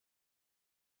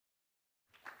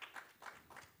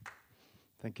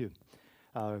Thank you.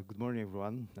 Good morning,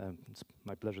 everyone. It's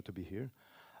my pleasure to be here.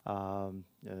 And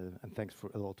thanks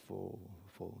a lot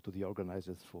to the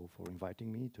organizers for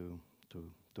inviting me to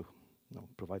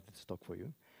provide this talk for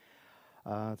you.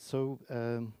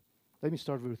 Let me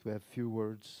start with a few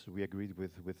words. We agreed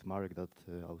with Marek that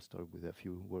I'll start with a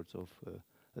few words of,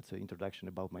 let's say, introduction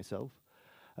about myself.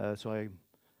 I'm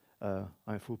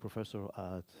a full professor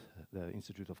at the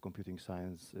Institute of Computing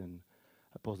Science in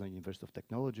Poznan University of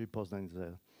Technology. Poznan is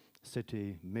a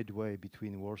city midway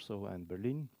between Warsaw and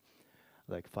Berlin,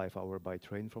 like 5 hours by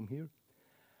train from here.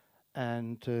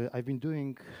 And I've been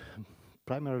doing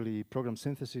primarily program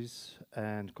synthesis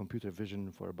and computer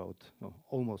vision for about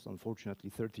almost, unfortunately,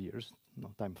 30 years.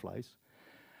 Time flies.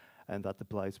 And that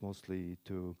applies mostly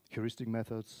to heuristic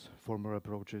methods, formal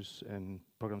approaches, and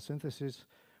program synthesis.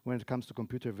 When it comes to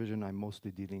computer vision, I'm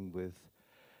mostly dealing with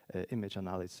image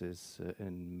analysis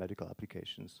in medical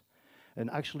applications.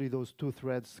 And actually, those two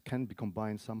threads can be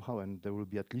combined somehow, and there will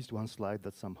be at least one slide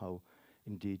that somehow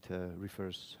indeed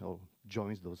refers or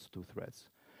joins those two threads.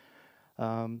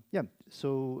 That's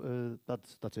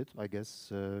it, I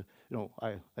guess.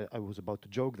 I was about to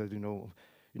joke that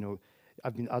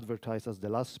I've been advertised as the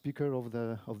last speaker of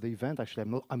the event.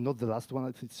 Actually, I'm not the last one,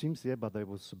 it seems, yeah. But I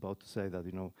was about to say that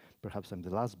perhaps I'm the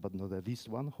last, but not the least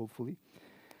one, hopefully.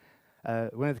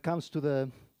 When it comes to the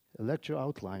lecture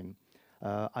outline,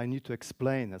 I need to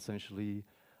explain essentially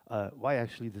why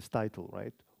actually this title,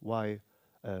 right? Why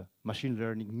machine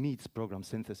learning meets program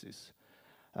synthesis.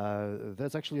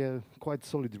 There's actually a quite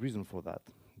solid reason for that,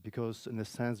 because in a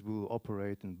sense we will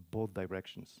operate in both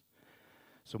directions.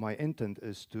 So my intent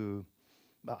is to,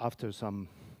 after some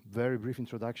very brief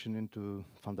introduction into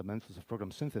fundamentals of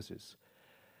program synthesis,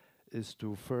 is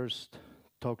to first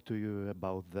talk to you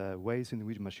about the ways in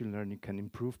which machine learning can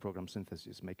improve program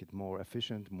synthesis, make it more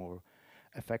efficient, more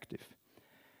effective.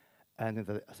 And in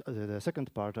the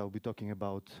second part, I'll be talking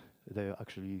about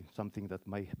actually something that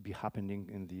might be happening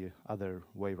in the other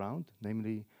way around,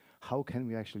 namely, how can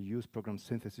we actually use program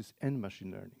synthesis in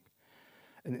machine learning?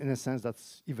 And in a sense,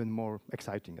 that's even more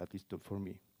exciting, at least for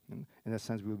me. In a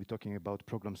sense, we'll be talking about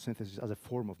program synthesis as a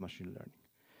form of machine learning.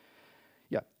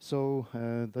 Yeah, so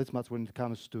that's much when it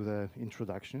comes to the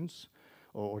introductions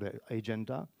or the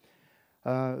agenda.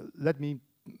 Let me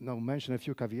mention a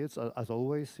few caveats, as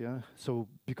always. Yeah. So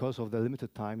because of the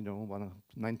limited time,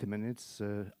 90 minutes,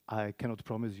 I cannot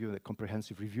promise you a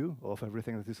comprehensive review of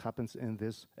everything that happens in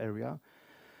this area,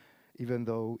 even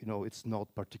though it's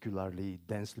not particularly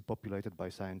densely populated by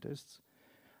scientists.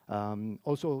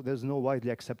 Also, there's no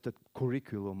widely accepted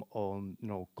curriculum on,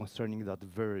 concerning that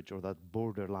verge or that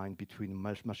borderline between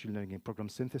machine learning and program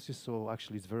synthesis. So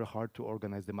actually, it's very hard to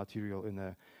organize the material in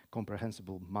a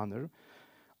comprehensible manner.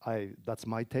 That's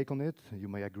my take on it. You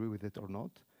may agree with it or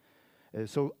not.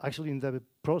 So actually, in the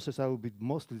process, I will be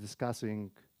mostly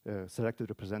discussing selected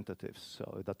representatives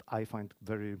that I find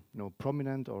very,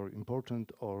 prominent or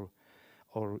important or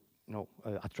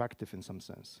attractive in some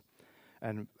sense.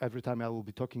 And every time I will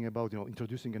be talking about,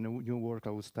 introducing a new work,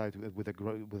 I will start with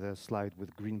a slide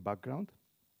with green background.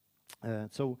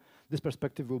 So this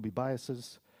perspective will be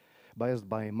biased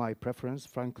by my preference,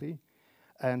 frankly.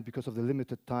 And because of the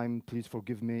limited time, please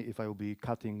forgive me if I will be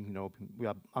cutting. We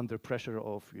are under pressure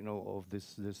of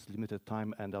this limited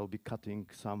time, and I'll be cutting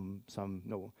some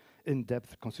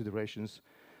in-depth considerations,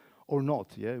 or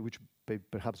not, yeah, which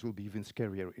perhaps will be even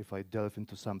scarier if I delve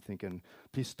into something. And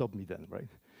please stop me then,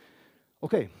 right?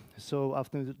 Okay, so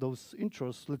after those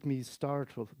intros, let me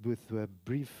start with a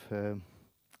brief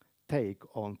take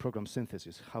on program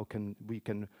synthesis. How can we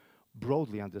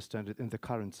broadly understand it in the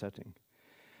current setting?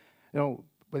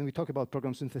 When we talk about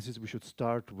program synthesis, we should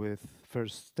start with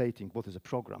first stating what is a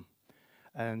program.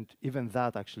 And even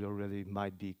that actually already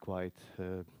might be quite,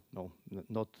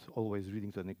 not always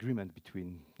leading to an agreement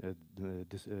between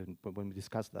when we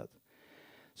discuss that.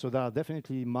 So there are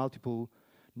definitely multiple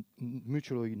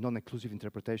mutually non-exclusive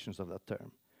interpretations of that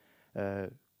term.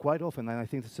 Quite often, and I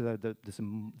think this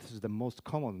is the most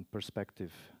common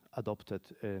perspective adopted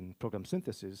in program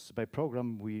synthesis. By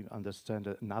program, we understand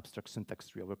an abstract syntax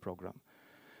tree of a program.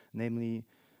 Namely,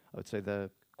 I would say the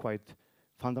quite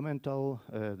fundamental,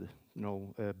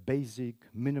 basic,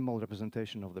 minimal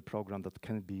representation of the program that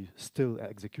can be still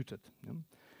executed.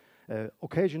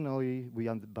 Occasionally,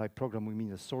 by program we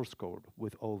mean a source code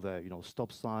with all the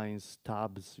stop signs,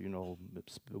 tabs,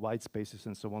 white spaces,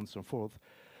 and so on and so forth.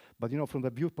 But from the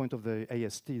viewpoint of the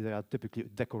AST, they are typically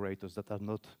decorators that are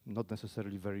not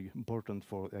necessarily very important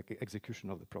for execution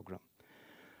of the program.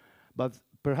 But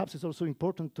perhaps it's also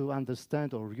important to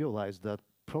understand or realize that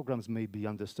programs may be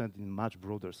understood in much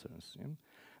broader sense. Yeah?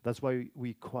 That's why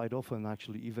we quite often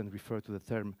actually even refer to the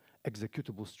term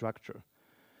executable structure.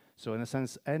 So in a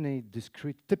sense, any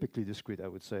discrete, typically discrete, I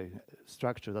would say,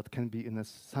 structure that can be in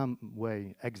some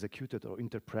way executed or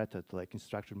interpreted, like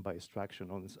instruction by instruction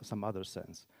or in some other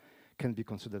sense, can be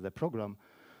considered a program.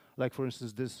 Like for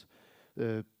instance, this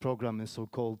program is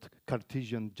so-called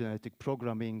Cartesian genetic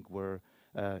programming, where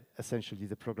essentially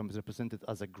the program is represented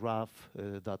as a graph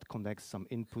that connects some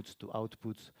inputs to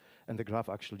outputs, and the graph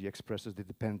actually expresses the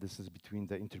dependencies between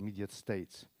the intermediate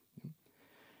states.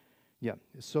 Yeah,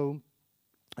 so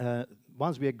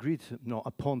once we agreed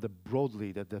upon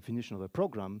broadly the definition of a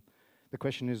program, the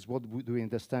question is, what do we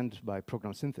understand by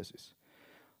program synthesis?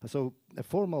 So a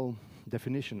formal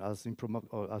definition as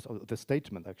the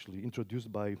statement actually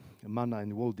introduced by Manna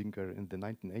and Waldinger in the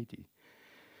 1980s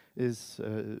is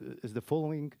the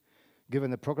following: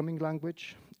 given a programming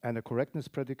language and a correctness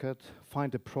predicate,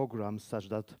 find a program such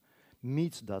that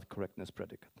meets that correctness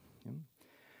predicate. Yeah?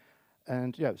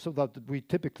 And yeah, so that we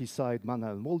typically cite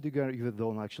Manna and Waldinger, even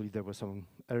though actually there were some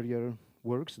earlier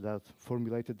works that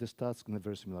formulated this task in a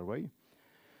very similar way.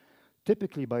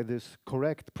 Typically, by this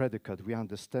correct predicate, we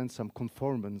understand some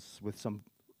conformance with some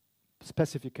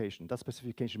specification. That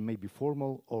specification may be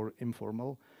formal or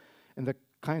informal. And the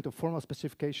kind of formal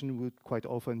specification would quite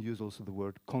often use also the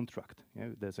word contract. You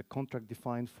know, there's a contract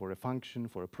defined for a function,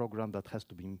 for a program that has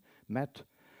to be met.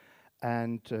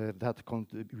 And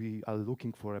we are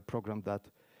looking for a program that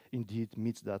indeed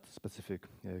meets that specific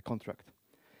contract.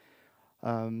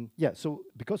 Yeah, so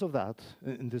because of that,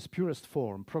 in this purest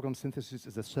form, program synthesis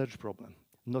is a search problem,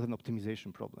 not an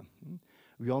optimization problem.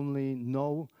 We only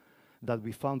know that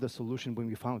we found the solution when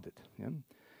we found it. Yeah?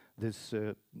 This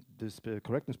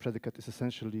correctness predicate is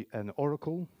essentially an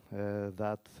oracle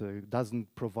that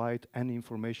doesn't provide any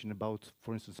information about,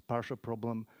 for instance, partial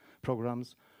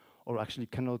programs, or actually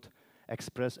cannot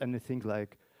express anything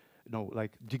like,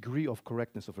 like degree of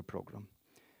correctness of a program.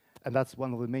 And that's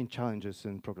one of the main challenges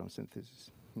in program synthesis.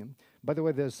 Yeah. By the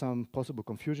way, there's some possible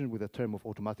confusion with the term of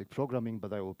automatic programming,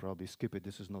 but I will probably skip it.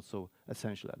 This is not so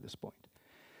essential at this point.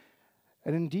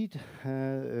 And indeed,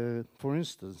 for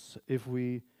instance, if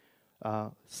we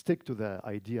stick to the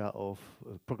idea of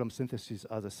program synthesis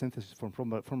as a synthesis from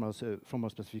formal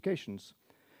specifications,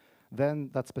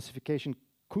 then that specification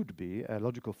could be a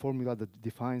logical formula that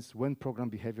defines when program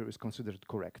behavior is considered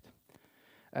correct.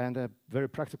 And a very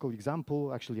practical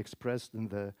example actually expressed in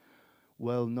the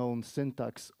well-known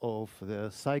syntax of the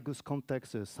Cygus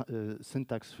context,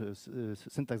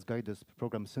 syntax-guided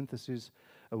program synthesis,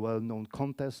 a well-known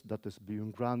contest that is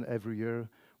being run every year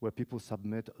where people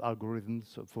submit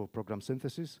algorithms for program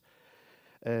synthesis.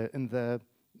 In the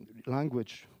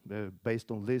language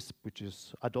based on Lisp, which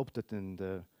is adopted in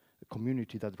the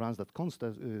community that runs that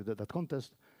contest,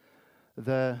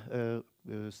 the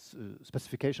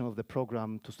specification of the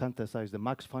program to synthesize the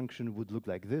max function would look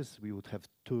like this. We would have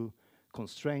two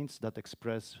constraints that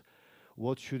express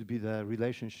what should be the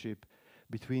relationship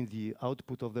between the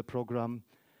output of the program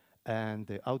and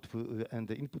the output and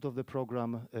the input of the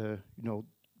program,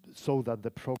 so that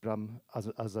the program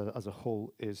as a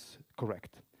whole is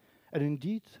correct. And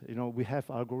indeed, we have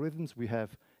algorithms, we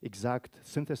have exact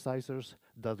synthesizers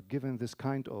that, given this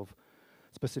kind of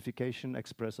specification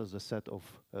expressed as a set of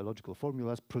logical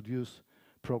formulas, produce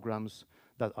programs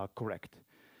that are correct.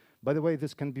 By the way,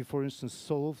 this can be, for instance,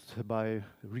 solved by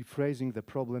rephrasing the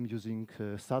problem using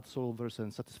SAT solvers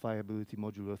and satisfiability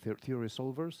modular theory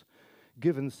solvers,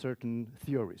 given certain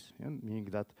theories, meaning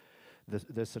that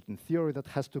there's certain theory that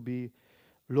has to be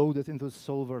loaded into the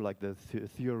solver, like the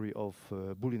theory of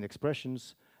Boolean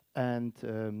expressions, and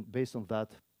based on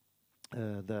that,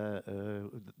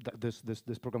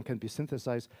 this program can be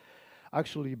synthesized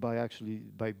actually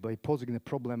by posing the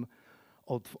problem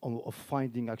of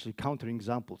finding actually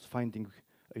counterexamples, finding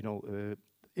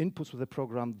inputs of the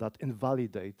program that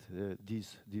invalidate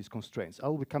these constraints.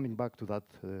 I'll be coming back to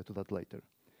that later.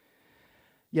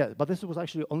 Yeah, but this was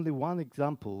actually only one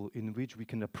example in which we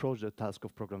can approach the task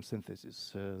of program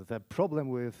synthesis. The problem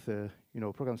with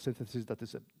program synthesis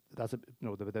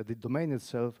the domain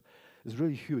itself is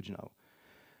really huge now.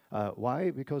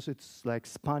 Why? Because it's like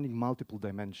spanning multiple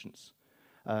dimensions.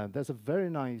 There's a very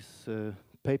nice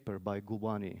paper by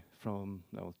Gulwani from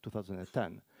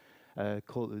 2010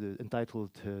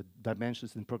 entitled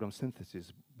Dimensions in Program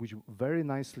Synthesis, which very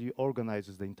nicely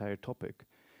organizes the entire topic.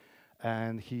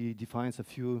 And he defines a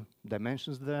few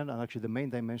dimensions there, and actually the main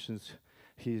dimensions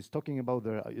he's talking about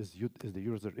there is the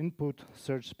user input,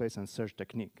 search space, and search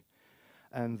technique.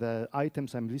 And the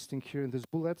items I'm listing here in these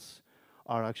bullets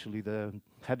are actually the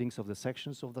headings of the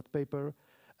sections of that paper,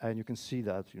 And you can see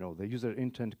that the user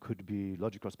intent could be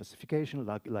logical specification,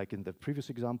 like in the previous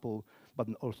example, but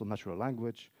also natural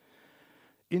language.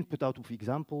 Input out of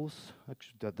examples.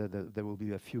 Actually, there will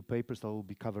be a few papers that I will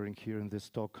be covering here in this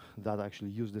talk that actually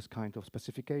use this kind of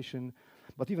specification.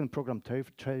 But even program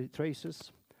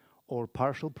traces, or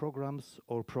partial programs,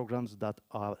 or programs that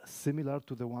are similar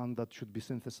to the one that should be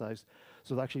synthesized.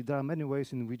 So actually, there are many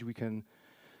ways in which we can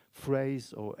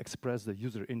phrase or express the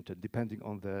user intent depending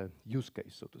on the use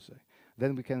case, so to say.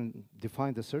 Then we can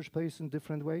define the search space in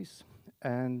different ways,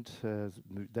 and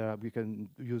we can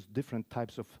use different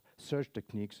types of search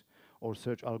techniques or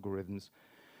search algorithms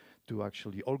to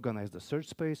actually organize the search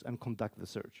space and conduct the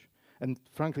search. And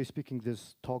frankly speaking,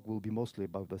 this talk will be mostly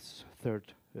about this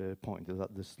third point,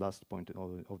 this last point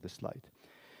of the slide.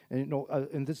 And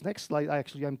in this next slide,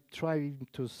 I'm trying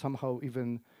to somehow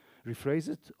even rephrase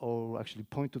it, or actually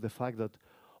point to the fact that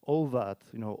all that,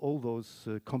 all those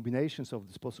combinations of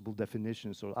these possible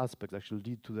definitions or aspects actually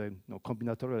lead to the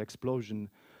combinatorial explosion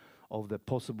of the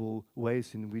possible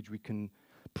ways in which we can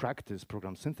practice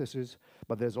program synthesis.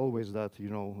 But there's always that,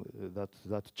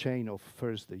 that chain of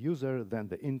first the user, then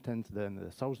the intent, then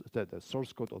the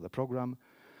source code of the program.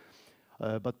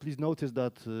 But please notice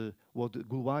that what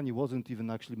Gulwani wasn't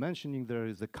even actually mentioning there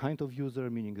is a kind of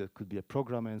user, meaning it could be a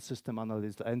programmer and system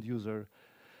analyst, end user.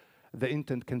 The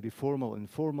intent can be formal and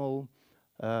informal.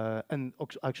 And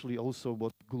actually also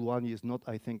what Gulwani is not,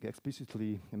 I think,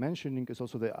 explicitly mentioning is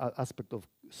also the aspect of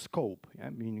scope,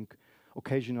 meaning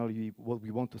occasionally what we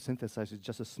want to synthesize is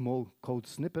just a small code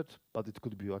snippet, but it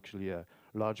could be actually a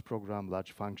large program,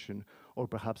 large function, or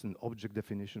perhaps an object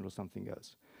definition or something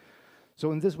else.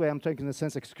 So in this way, I'm trying, in a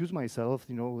sense, excuse myself,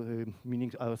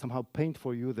 meaning somehow paint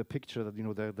for you the picture that,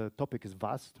 the topic is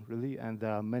vast, really, and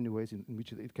there are many ways in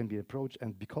which it can be approached.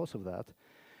 And because of that,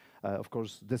 of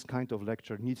course, this kind of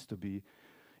lecture needs to be,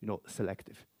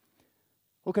 selective.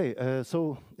 Okay,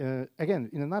 so again,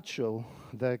 in a nutshell,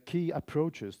 the key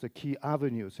approaches, the key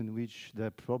avenues in which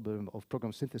the problem of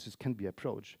program synthesis can be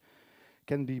approached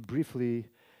can be briefly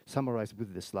summarized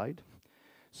with this slide.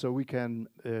 So we can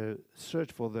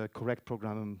search for the correct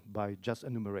program by just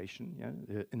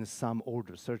enumeration, in some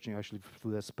order, searching actually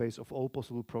through the space of all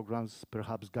possible programs,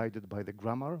 perhaps guided by the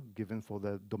grammar given for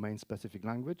the domain-specific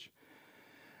language,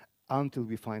 until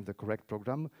we find the correct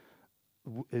program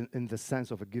in the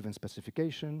sense of a given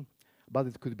specification. But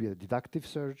it could be a deductive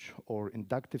search or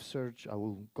inductive search. I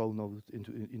will go now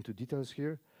into details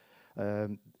here.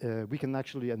 We can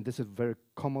actually, and this is a very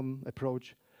common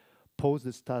approach, pose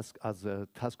this task as a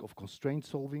task of constraint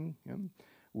solving,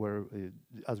 where,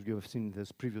 as we have seen in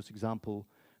this previous example,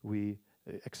 we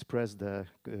express the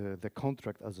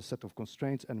contract as a set of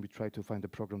constraints, and we try to find a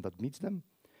program that meets them.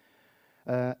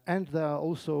 And there are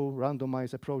also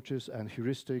randomized approaches and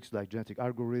heuristics like genetic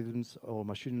algorithms or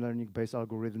machine learning-based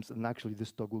algorithms, and actually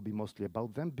this talk will be mostly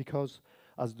about them because,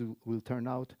 as will turn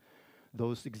out,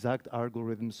 those exact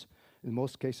algorithms in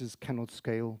most cases cannot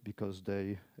scale because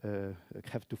they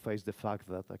have to face the fact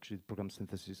that actually program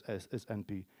synthesis is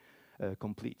NP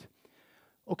complete.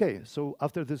 Okay, so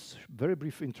after this very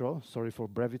brief intro, sorry for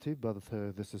brevity, but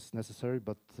this is necessary,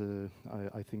 but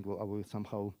I think I will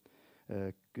somehow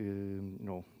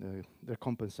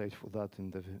compensate for that in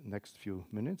the next few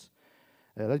minutes.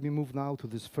 Let me move now to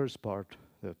this first part,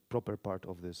 the proper part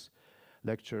of this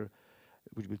lecture,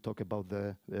 which will talk about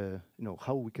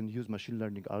how we can use machine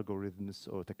learning algorithms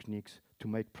or techniques to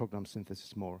make program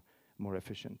synthesis more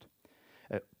efficient.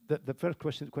 The first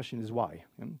question is why,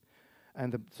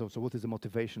 and so what is the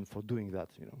motivation for doing that?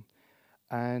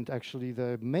 And actually,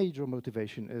 the major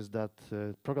motivation is that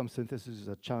program synthesis is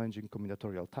a challenging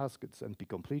combinatorial task. It's NP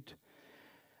complete,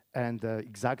 and the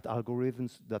exact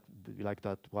algorithms that, like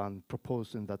that one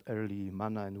proposed in that early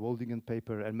Manna and Waldingen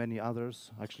paper, and many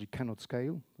others, actually cannot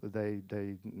scale. They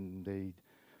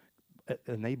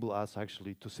enable us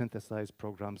actually to synthesize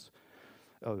programs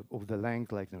of the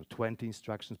length, like 20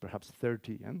 instructions, perhaps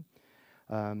 30.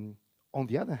 On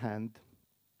the other hand,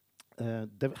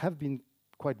 there have been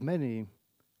quite many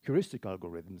heuristic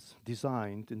algorithms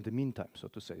designed in the meantime, so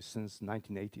to say, since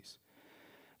 1980s.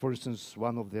 For instance,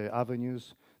 one of the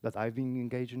avenues that I've been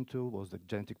engaged into was the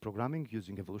genetic programming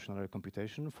using evolutionary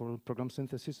computation for program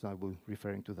synthesis, and I will be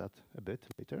referring to that a bit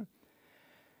later.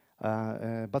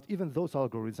 But even those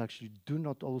algorithms actually do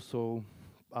not also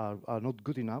are not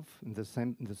good enough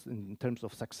in terms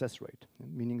of success rate,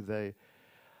 meaning they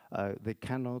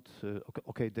cannot.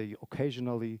 They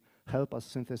occasionally help us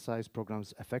synthesize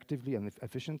programs effectively and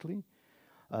efficiently,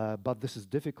 but this is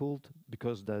difficult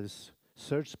because this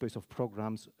search space of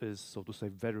programs is, so to say,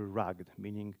 very rugged,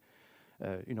 meaning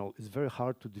it's very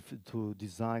hard to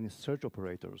design search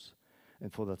operators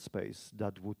and for that space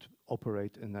that would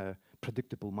operate in a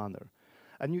predictable manner.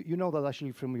 And you know that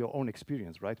actually from your own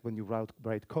experience, right? When you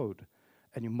write code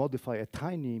and you modify a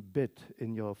tiny bit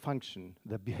in your function,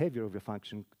 the behavior of your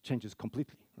function changes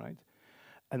completely, right?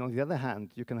 And on the other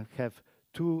hand, you can have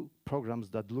two programs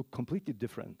that look completely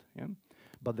different, yeah?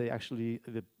 But they actually,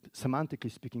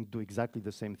 semantically speaking, do exactly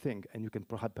the same thing, and you can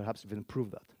perhaps even prove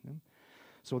that. Yeah?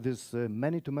 So there's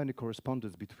many-to-many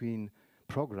correspondence between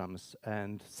programs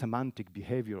and semantic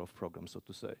behavior of programs, so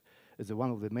to say. It's one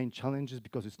of the main challenges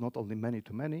because it's not only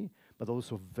many-to-many, but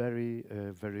also very,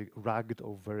 very rugged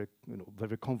or very,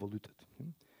 very convoluted. Yeah?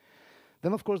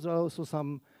 Then, of course, there are also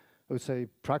some, I would say,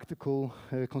 practical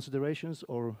considerations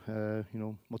or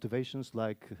motivations,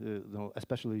 like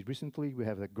especially recently we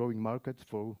have a growing market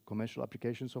for commercial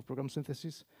applications of program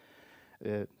synthesis,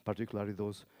 particularly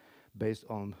those based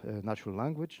on natural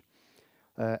language,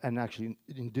 and actually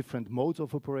in different modes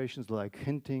of operations like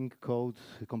hinting, code,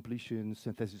 completion,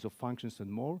 synthesis of functions,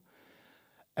 and more.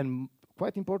 And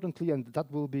quite importantly, and that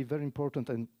will be very important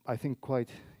and I think quite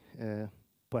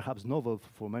perhaps novel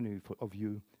for many of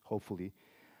you, hopefully,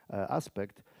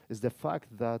 aspect is the fact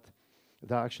that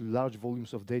there are actually large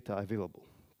volumes of data available,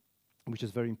 which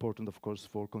is very important, of course,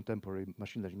 for contemporary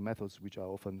machine learning methods, which are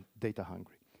often data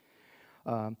hungry.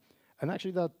 And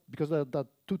actually because there are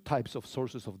two types of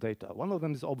sources of data. One of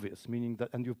them is obvious, meaning that,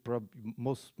 and you've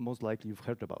most likely you've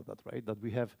heard about that, right? That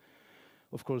we have,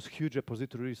 of course, huge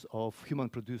repositories of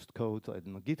human-produced code,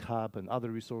 GitHub and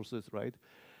other resources, right?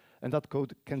 And that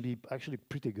code can be actually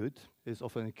pretty good. It's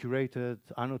often curated,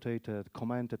 annotated,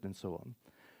 commented, and so on.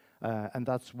 And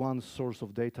that's one source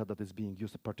of data that is being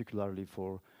used particularly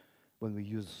for when we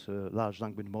use large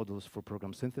language models for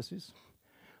program synthesis.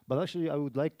 But actually, I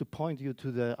would like to point you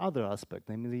to the other aspect,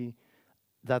 namely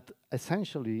that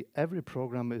essentially every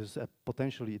program is a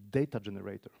potentially data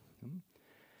generator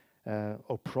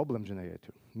or problem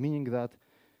generator, meaning that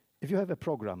if you have a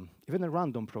program, even a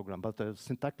random program, but a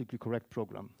syntactically correct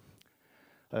program,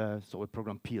 so a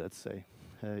program P, let's say,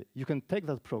 you can take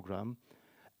that program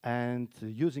and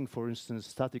using, for instance,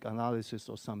 static analysis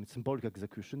or some symbolic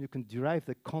execution, you can derive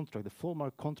the contract, the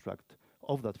formal contract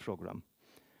of that program.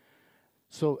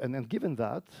 So, and then given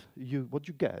that, what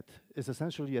you get is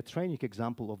essentially a training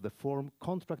example of the form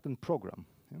contract and program.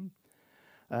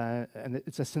 Yeah? And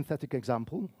it's a synthetic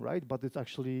example, right? But it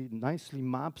actually nicely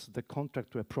maps the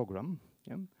contract to a program.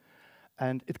 Yeah?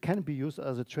 And it can be used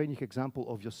as a training example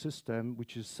of your system,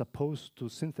 which is supposed to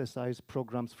synthesize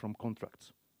programs from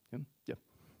contracts. Yeah? Yeah.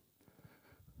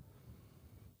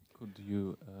 Could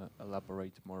you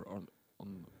elaborate more on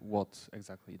what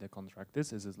exactly the contract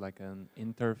is? Is it like an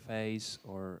interface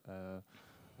or, I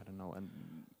don't know, an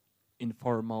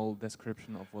informal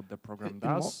description of what the program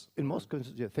does? In most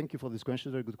cases, yeah, thank you for this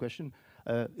question, very good question.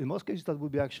 In most cases, that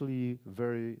would be actually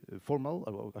very formal,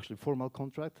 or actually formal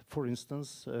contract. For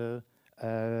instance, an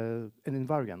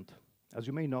invariant. As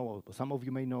you may know, or some of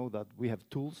you may know that we have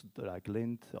tools like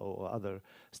lint or other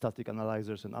static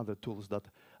analyzers and other tools that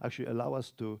actually allow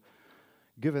us to,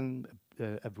 given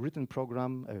a written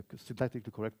program, a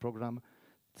syntactically correct program,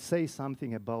 say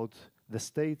something about the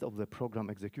state of the program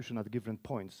execution at given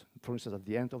points, for instance, at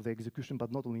the end of the execution,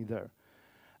 but not only there.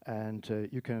 And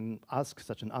you can ask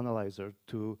such an analyzer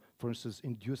to, for instance,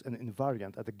 induce an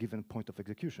invariant at a given point of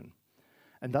execution.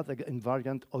 And that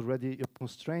invariant already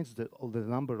constrains the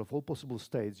number of all possible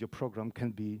states your program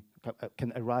can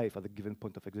arrive at a given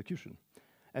point of execution.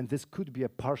 And this could be a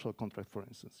partial contract, for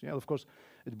instance. Yeah, of course,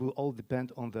 it will all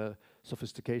depend on the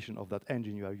sophistication of that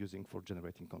engine you are using for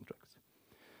generating contracts.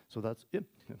 So that's it.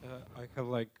 Yeah. I have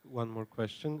like one more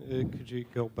question. Could you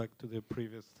go back to the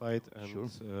previous slide and Sure.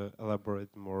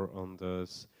 Elaborate more on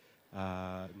this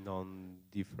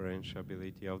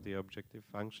non-differentiability of the objective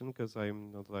function? Because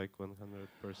I'm not like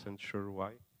 100% sure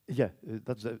why. Yeah,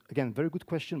 that's again very good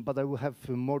question, but I will have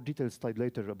a more detailed slide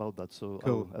later about that. So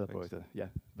cool. I'll elaborate. Yeah,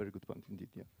 very good point indeed.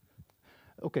 Yeah.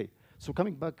 Okay, so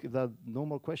coming back, if there are no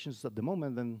more questions at the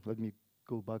moment, then let me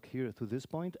go back here to this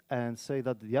point and say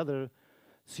that the other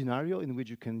scenario in which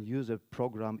you can use a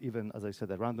program, even as I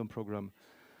said, a random program,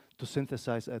 to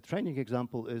synthesize a training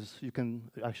example is you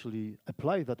can actually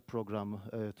apply that program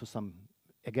to some,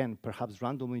 again, perhaps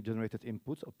randomly generated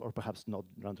inputs or perhaps not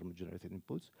randomly generated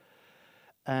inputs,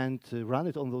 and run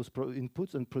it on those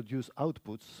inputs and produce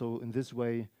outputs. So in this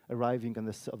way, arriving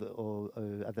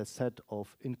at a set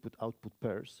of input-output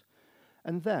pairs.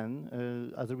 And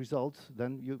then, as a result,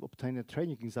 then you obtain a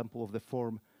training example of the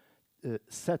form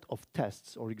set of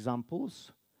tests or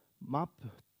examples mapped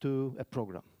to a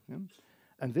program. Yeah?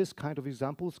 And this kind of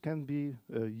examples can be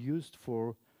used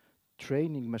for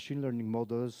training machine learning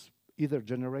models either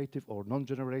generative or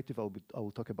non-generative, I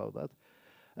will talk about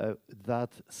that,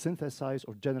 that synthesize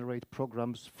or generate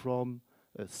programs from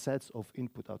sets of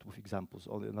input-output examples,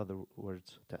 or in other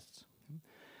words, tests.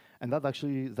 And that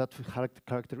actually, that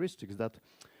characteristics that,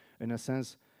 in a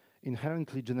sense,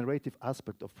 inherently generative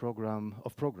aspect of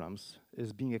programs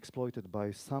is being exploited by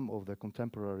some of the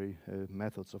contemporary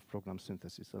methods of program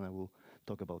synthesis, and I will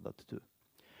talk about that too.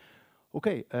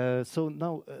 Okay, so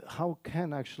now how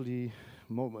can actually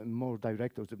more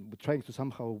directors trying to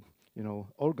somehow, you know,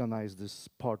 organize this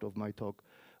part of my talk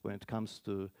when it comes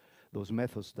to those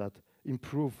methods that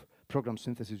improve program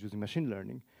synthesis using machine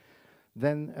learning?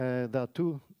 Then there are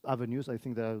two avenues, I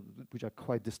think, which are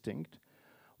quite distinct.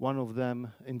 One of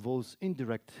them involves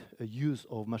indirect use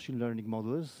of machine learning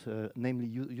models, namely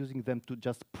using them to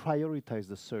just prioritize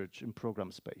the search in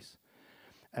program space.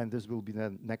 And this will be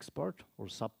the next part, or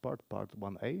subpart, part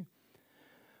 1A.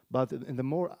 But in the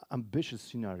more ambitious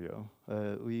scenario,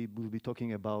 we will be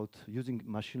talking about using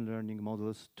machine learning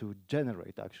models to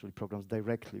generate actually programs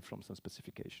directly from some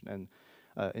specification. And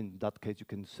in that case, you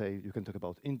can talk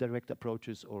about indirect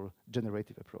approaches or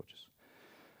generative approaches.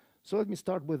 So let me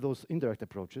start with those indirect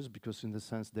approaches, because in the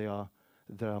sense they are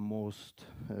most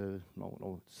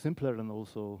simpler and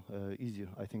also easier,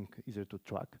 I think, easier to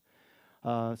track.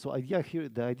 So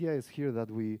the idea is here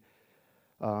that we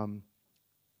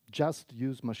just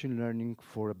use machine learning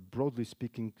for a, broadly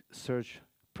speaking, search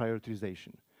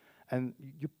prioritization. And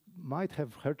you might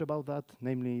have heard about that.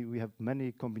 Namely, we have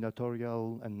many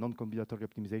combinatorial and non-combinatorial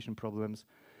optimization problems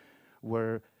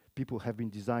where people have been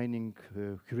designing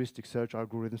heuristic search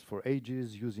algorithms for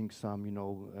ages, using some,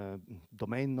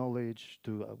 domain knowledge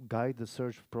to guide the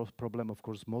search problem, of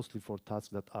course, mostly for tasks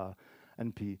that are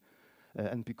NP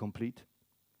complete.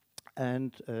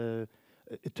 And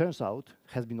it turns out,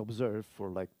 has been observed for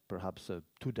like perhaps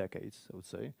 2 decades, I would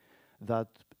say, that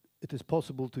it is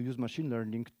possible to use machine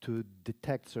learning to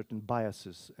detect certain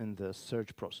biases in the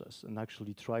search process and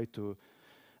actually try to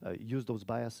use those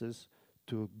biases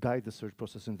to guide the search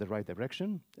process in the right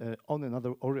direction, in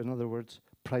other words,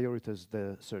 prioritize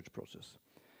the search process.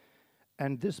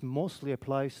 And this mostly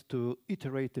applies to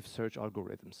iterative search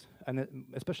algorithms. And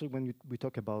especially when we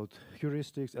talk about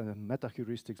heuristics and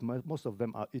meta-heuristics, most of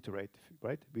them are iterative,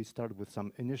 right? We start with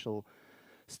some initial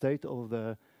state of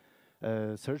the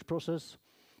search process,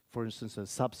 for instance, a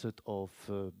subset of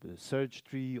search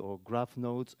tree or graph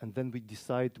nodes, and then we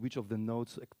decide which of the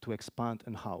nodes to expand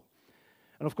and how.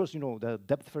 And of course, the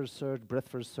depth-first search,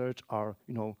 breadth-first search are,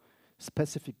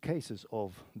 specific cases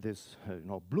of this,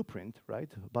 blueprint,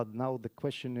 right? But now the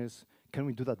question is, can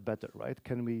we do that better, right?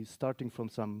 Can we, starting from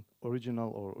some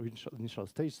original or initial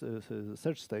stage,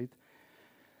 search state,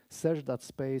 search that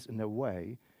space in a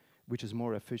way which is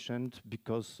more efficient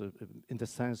because in the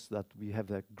sense that we have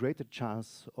a greater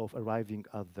chance of arriving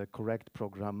at the correct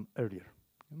program earlier.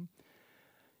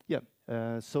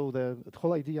 So the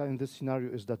whole idea in this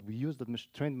scenario is that we use the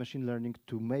trained machine learning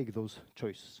to make those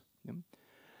choices.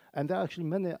 And there are actually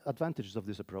many advantages of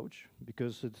this approach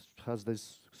because it has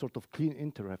this sort of clean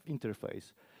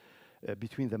interface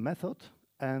between the method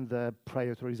and the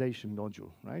prioritization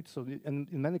module, right? So in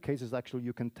many cases, actually,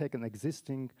 you can take an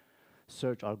existing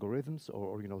search algorithms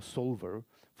or solver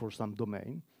for some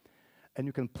domain, and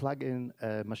you can plug in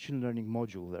a machine learning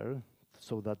module there,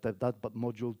 so that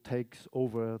module takes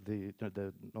over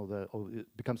it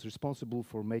becomes responsible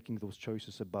for making those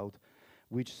choices about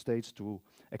which states to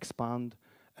expand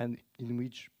and in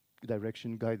which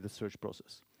direction guide the search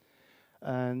process.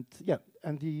 And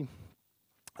the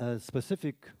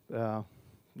specific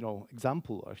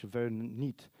example, actually very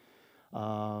neat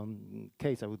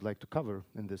case I would like to cover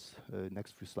in this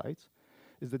next few slides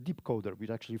is the deep coder, which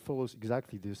actually follows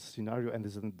exactly this scenario and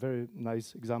is a very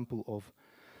nice example of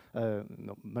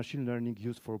machine learning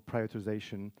used for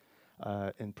prioritization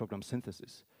in program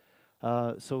synthesis.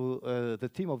 So the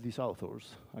team of these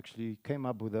authors actually came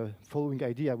up with the following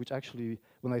idea, which actually,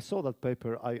 when I saw that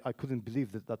paper, I couldn't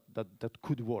believe that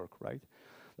could work, right?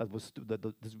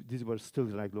 These were still,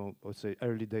 like, let's say,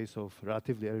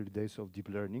 relatively early days of deep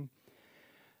learning.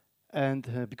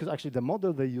 And because actually the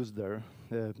model they used there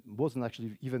wasn't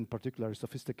actually even particularly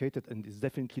sophisticated and is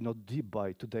definitely not deep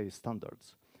by today's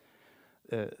standards.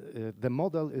 The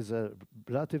model is a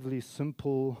relatively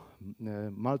simple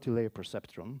multi-layer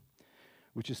perceptron,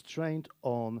 which is trained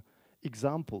on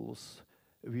examples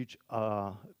which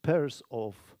are pairs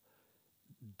of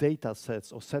data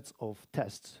sets or sets of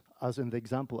tests, as in the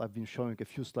example I've been showing a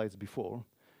few slides before.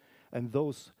 And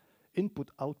those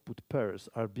input-output pairs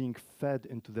are being fed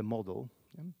into the model.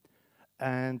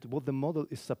 And what the model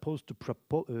is supposed to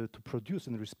produce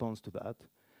in response to that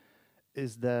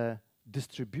is the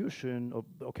distribution of,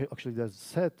 okay, actually the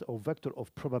set of vector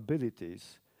of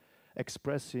probabilities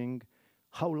expressing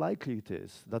how likely it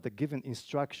is that a given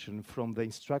instruction from the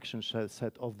instruction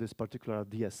set of this particular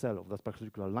DSL, of that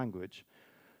particular language,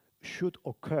 should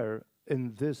occur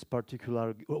in this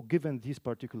particular, or given these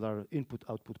particular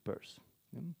input-output pairs.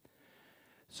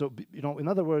 So, you know, in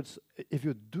other words, if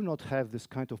you do not have this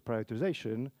kind of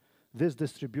prioritization, this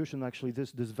distribution, actually,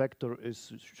 this vector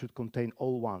should contain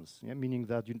all ones, meaning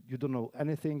that you don't know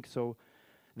anything, so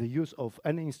the use of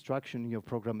any instruction in your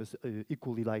program is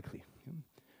equally likely.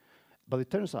 But it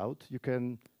turns out you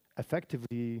can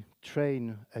effectively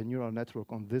train a neural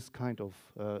network on this kind of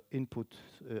input,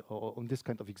 or on this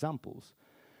kind of examples,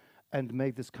 and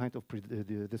make this kind of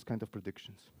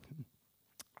predictions.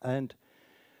 And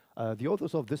the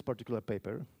authors of this particular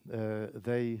paper,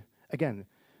 they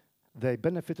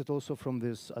benefited also from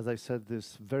this, as I said,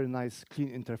 this very nice clean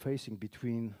interfacing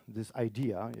between this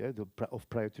idea of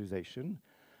prioritization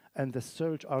and the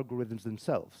search algorithms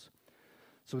themselves.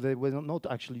 So they were not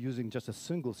actually using just a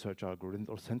single search algorithm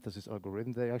or synthesis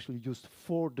algorithm. They actually used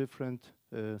 4 different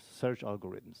search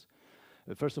algorithms.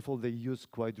 First of all, they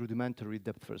used quite rudimentary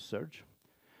depth-first search,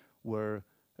 where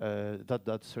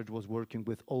that search was working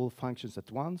with all functions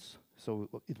at once. So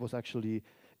it was actually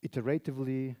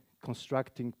iteratively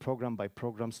constructing program by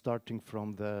program, starting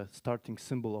from the starting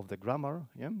symbol of the grammar,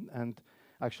 and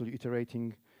actually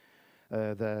iterating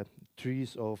the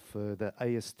trees of the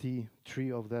AST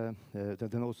tree of the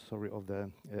nodes, sorry, of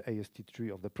the AST tree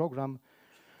of the program.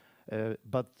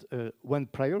 But when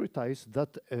prioritized,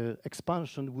 that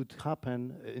expansion would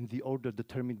happen in the order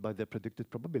determined by the predicted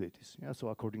probabilities. So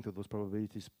according to those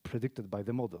probabilities predicted by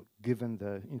the model, given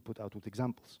the input-output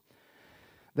examples.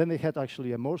 Then they had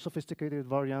actually a more sophisticated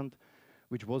variant,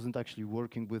 which wasn't actually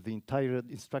working with the entire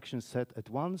instruction set at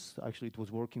once. Actually, it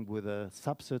was working with a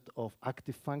subset of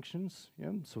active functions.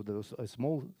 So there was a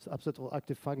small subset of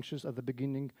active functions at the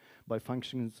beginning. By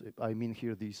functions, I mean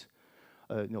here these,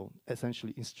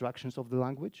 essentially instructions of the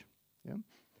language.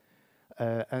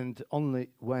 And only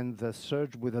when the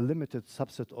search with a limited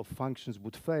subset of functions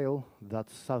would fail, that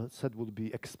set would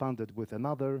be expanded with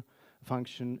another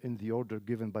function in the order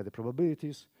given by the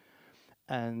probabilities,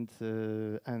 and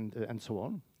so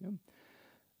on.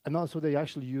 And also they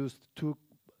actually used 2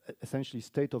 essentially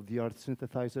state-of-the-art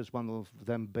synthesizers, one of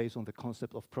them based on the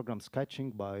concept of program sketching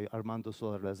by Armando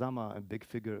Soler-Lezama, a big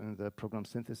figure in the program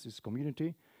synthesis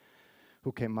community,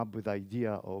 who came up with the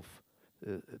idea of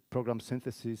program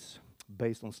synthesis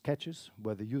based on sketches,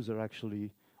 where the user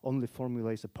actually only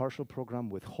formulates a partial program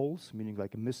with holes, meaning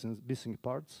like missing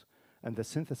parts, and the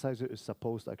synthesizer is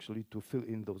supposed actually to fill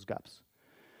in those gaps.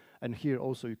 And here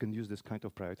also you can use this kind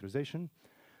of prioritization.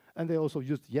 And they also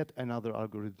used yet another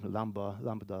algorithm,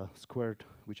 lambda squared,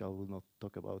 which I will not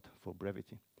talk about for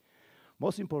brevity.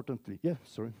 Most importantly,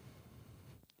 sorry.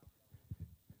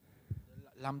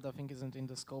 Lambda thing isn't in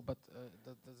the scope, but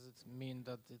does it mean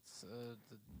that it's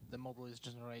the model is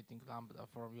generating lambda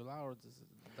formula, or does it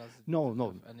no,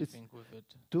 have anything with it?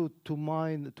 To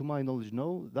my knowledge,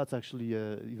 no. That's actually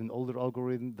even older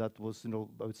algorithm that was,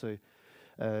 I would say,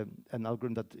 an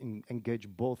algorithm that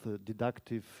engaged both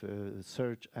deductive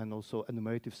search and also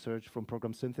enumerative search from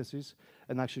program synthesis.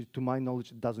 And actually, to my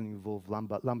knowledge, it doesn't involve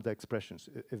lambda expressions,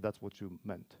 if that's what you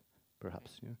meant,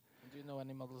 perhaps. Okay. Do you know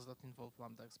any models that involve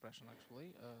lambda expression,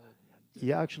 actually?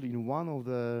 Actually, in one of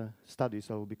the studies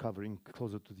I will be covering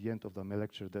closer to the end of my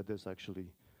lecture, that there's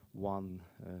actually one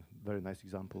very nice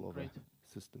example of a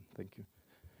system. Thank you.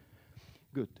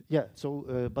 Good.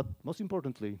 So, but most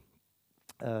importantly,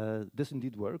 this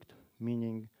indeed worked,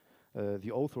 meaning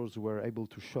the authors were able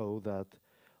to show that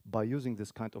by using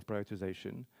this kind of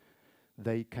prioritization,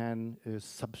 they can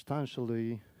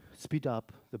substantially speed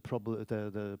up the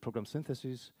program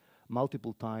synthesis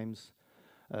multiple times.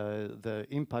 The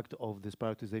impact of this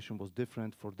prioritization was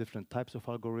different for different types of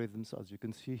algorithms, as you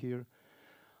can see here.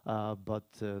 But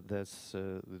this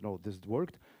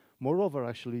worked. Moreover,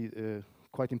 actually,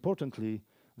 quite importantly,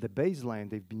 the baseline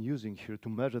they've been using here to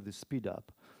measure the speed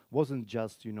up wasn't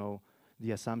just,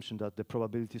 the assumption that the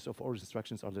probabilities of all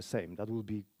instructions are the same. That would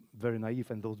be very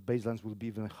naive, and those baselines will be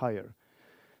even higher.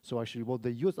 So actually, what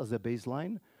they used as a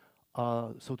baseline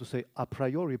are, so to say, a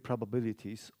priori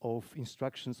probabilities of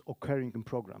instructions occurring in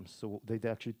programs. So they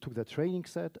actually took the training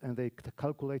set and they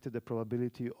calculated the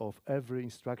probability of every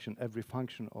instruction, every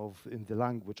function in the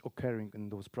language occurring in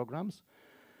those programs,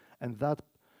 and that,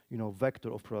 vector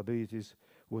of probabilities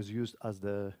was used as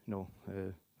the,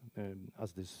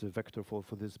 as this vector for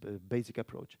this basic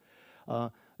approach.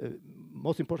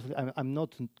 Most importantly, I'm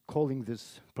not calling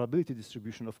this probability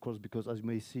distribution, of course, because as you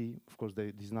may see, of course,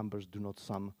 these numbers do not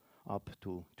sum up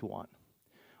to 1.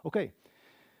 Okay,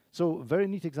 so very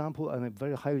neat example and a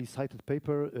very highly cited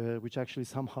paper, which actually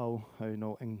somehow,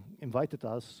 invited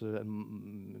us,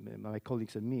 my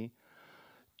colleagues and me,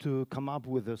 to come up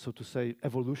with a, so to say,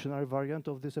 evolutionary variant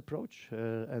of this approach,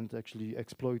 and actually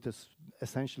exploit this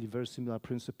essentially very similar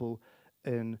principle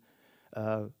in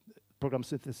program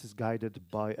synthesis guided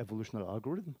by evolutionary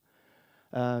algorithm.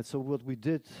 So what we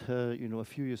did, a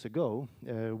few years ago,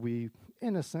 we,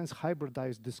 in a sense,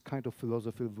 hybridized this kind of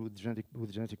philosophy with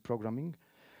genetic programming.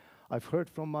 I've heard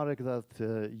from Marek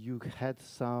that you had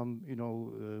some,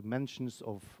 mentions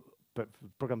of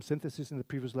program synthesis in the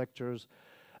previous lectures,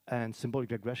 and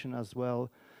symbolic regression as well.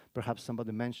 Perhaps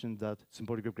somebody mentioned that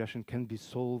symbolic regression can be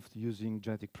solved using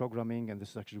genetic programming, and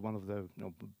this is actually one of the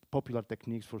popular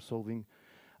techniques for solving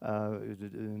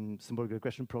symbolic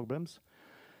regression problems.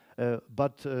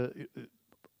 But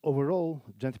overall,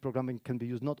 genetic programming can be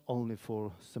used not only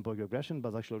for symbolic regression,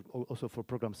 but actually also for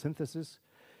program synthesis.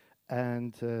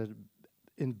 And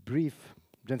in brief,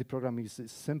 genetic programming is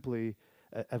simply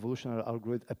evolutionary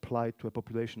algorithm applied to a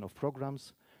population of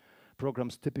programs.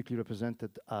 Programs typically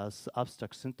represented as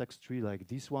abstract syntax tree like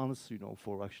these ones,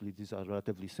 for actually these are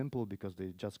relatively simple because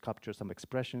they just capture some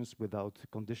expressions without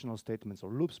conditional statements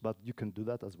or loops, but you can do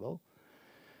that as well.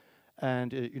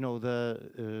 And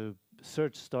the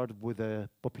search started with a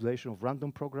population of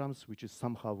random programs, which is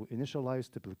somehow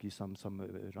initialized, typically some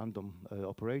random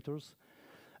operators,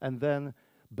 and then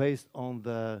based on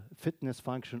the fitness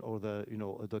function or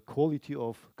the quality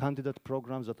of candidate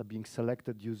programs that are being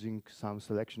selected using some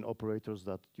selection operators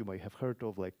that you may have heard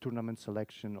of, like tournament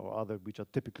selection or other, which are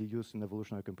typically used in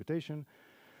evolutionary computation.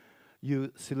 You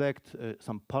select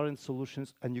some parent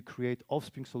solutions and you create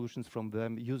offspring solutions from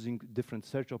them using different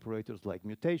search operators like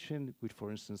mutation, which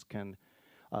for instance can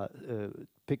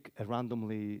pick a random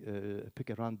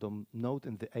node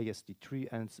in the AST tree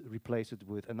and replace it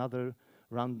with another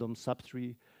random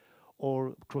subtree,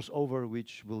 or crossover,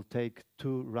 which will take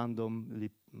two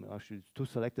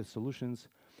selected solutions,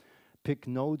 pick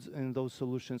nodes in those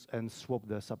solutions and swap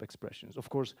the sub-expressions. Of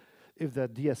course, if the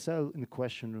DSL in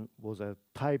question was a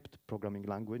typed programming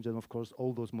language, then of course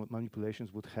all those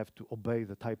manipulations would have to obey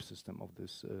the type system of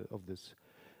this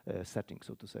setting,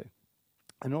 so to say.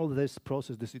 And all this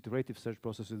process, this iterative search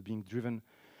process, is being driven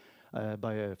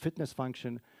by a fitness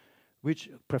function, which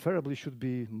preferably should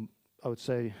be, I would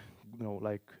say,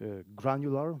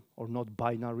 granular or not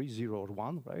binary, 0 or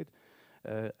 1, right?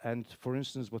 And for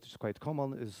instance, what is quite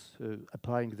common is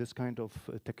applying this kind of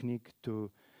technique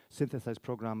to synthesize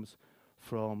programs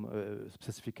from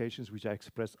specifications which are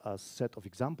expressed as set of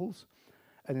examples.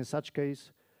 And in such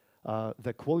case,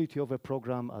 the quality of a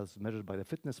program as measured by the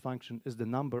fitness function is the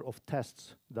number of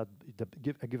tests that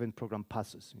a given program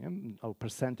passes, or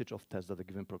percentage of tests that a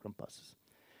given program passes.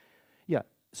 Yeah,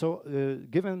 so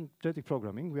given genetic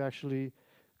programming, we actually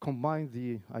combine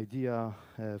the idea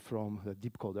from the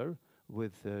deep coder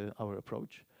with our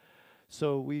approach.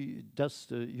 So we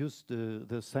just used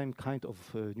the same kind of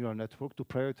neural network to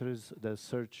prioritize the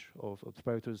search of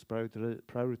prioritize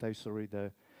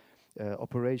the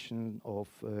operation of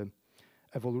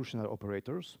evolutionary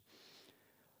operators.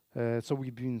 So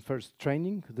we've been first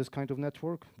training this kind of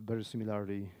network, very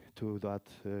similarly to that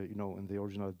in the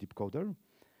original deep coder.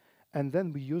 And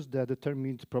then we use the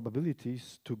determined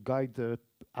probabilities to guide the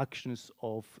actions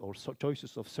of or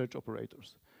choices of search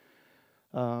operators.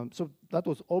 So that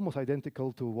was almost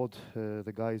identical to what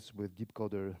the guys with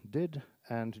deepcoder did,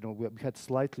 and we had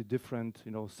slightly different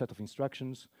set of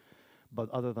instructions, but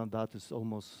other than that, it's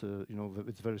almost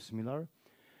it's very similar.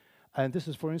 And this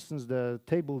is, for instance, the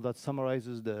table that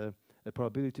summarizes the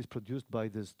probabilities produced by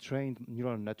this trained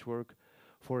neural network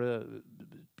for a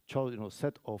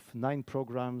set of 9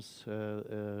 programs,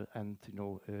 and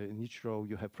in each row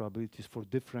you have probabilities for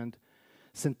different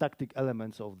syntactic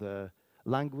elements of the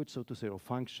language, so to say, or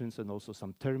functions, and also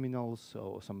some terminals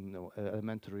or some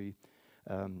elementary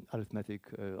arithmetic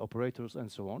operators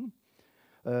and so on.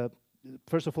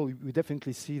 First of all, we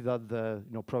definitely see that the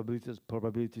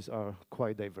probabilities are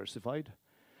quite diversified.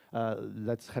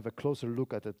 Let's have a closer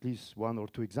look at least 1 or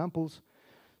 2 examples.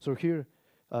 So here,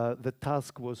 the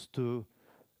task was to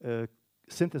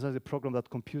synthesize a program that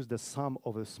computes the sum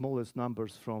of the smallest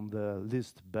numbers from the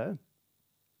list B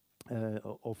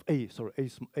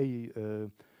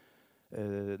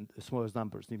smallest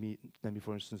numbers. Namely,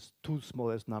 for instance, 2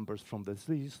 smallest numbers from this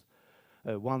list,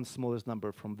 1 smallest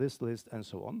number from this list, and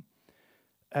so on.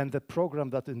 And the program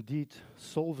that indeed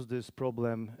solves this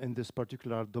problem in this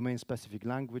particular domain-specific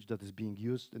language that is being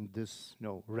used in this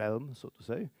realm, so to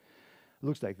say,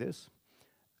 looks like this.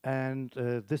 And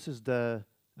this is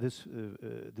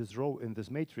this row in this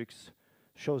matrix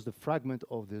shows the fragment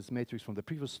of this matrix from the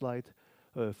previous slide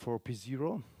for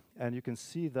P0. And you can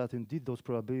see that indeed those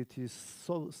probabilities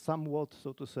somewhat,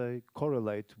 so to say,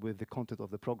 correlate with the content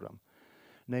of the program.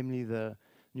 Namely, the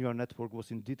neural network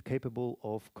was indeed capable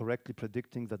of correctly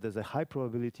predicting that there's a high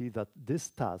probability that this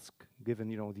task, given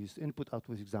these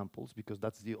input-output examples, because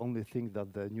that's the only thing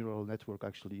that the neural network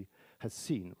actually has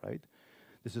seen, right?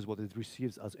 This is what it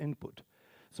receives as input.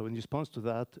 So in response to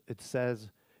that, it says,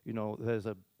 there's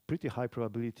a pretty high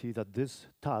probability that this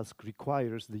task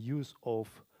requires the use of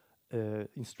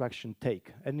instruction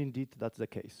take. And indeed, that's the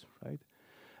case, right?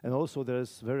 And also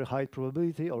there's very high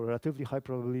probability or relatively high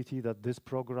probability that this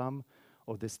program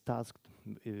or this task,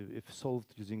 if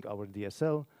solved using our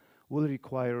DSL, will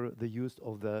require the use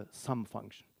of the sum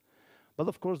function. But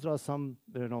of course, there are some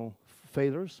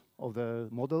failures of the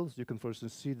models. You can, for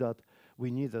instance, see that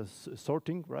we need a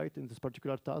sorting, right, in this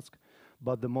particular task,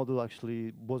 but the model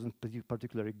actually wasn't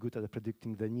particularly good at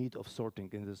predicting the need of sorting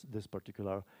in this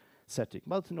particular setting.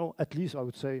 But at least I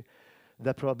would say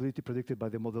the probability predicted by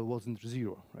the model wasn't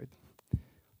zero, right?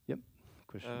 Yep.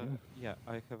 Question. Yeah,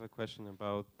 I have a question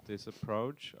about this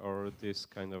approach or this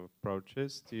kind of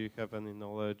approaches. Do you have any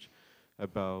knowledge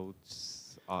about,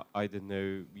 I don't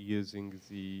know, using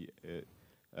the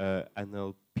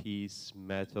NLP's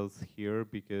methods here?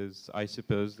 Because I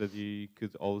suppose that you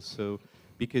could also,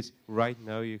 because right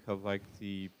now you have like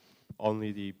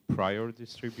only the prior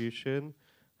distribution,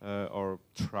 or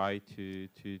try to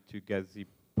get the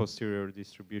posterior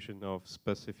distribution of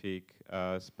specific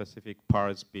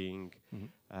parts being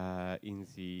in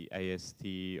the AST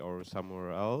or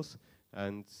somewhere else.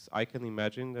 And I can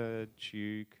imagine that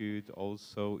you could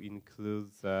also include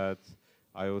that,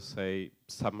 I will say,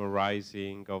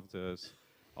 summarizing of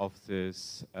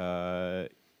this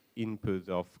input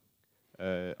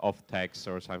of text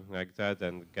or something like that,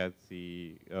 and get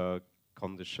the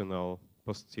conditional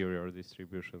posterior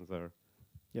distribution there.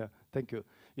 Yeah, thank you.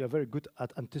 You're very good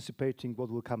at anticipating what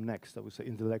will come next, I would say,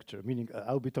 in the lecture, meaning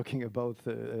I'll be talking about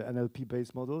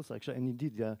NLP-based models, actually, and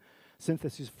indeed,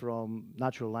 synthesis from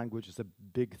natural language is a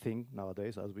big thing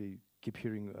nowadays, as we keep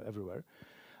hearing everywhere.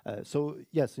 So,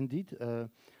 yes, indeed,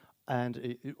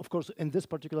 and of course, in this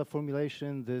particular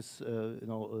formulation, this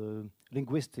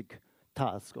linguistic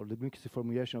task or linguistic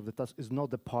formulation of the task is not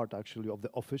the part, actually, of the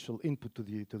official input to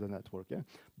the network, yeah?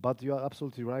 But you are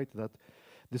absolutely right that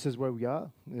this is where we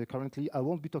are currently. I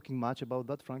won't be talking much about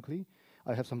that, frankly.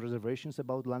 I have some reservations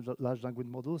about large language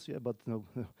models, yeah, but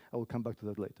I will come back to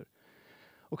that later.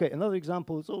 Okay, another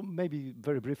example, so maybe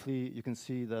very briefly, you can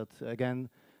see that, again,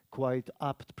 quite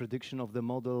apt prediction of the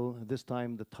model. This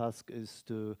time, the task is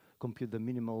to compute the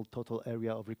minimal total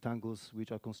area of rectangles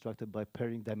which are constructed by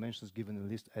pairing dimensions given in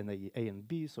list A and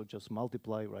B, so just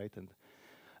multiply, right,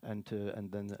 and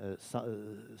then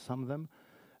sum them.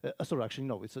 Sorry, actually,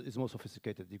 no, it's more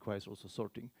sophisticated. It requires also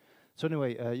sorting. So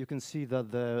anyway, you can see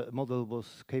that the model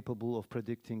was capable of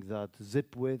predicting that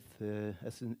zip width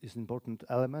is an important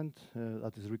element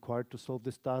that is required to solve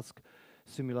this task.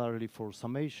 Similarly for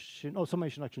summation. Oh,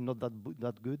 summation actually not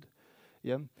that good.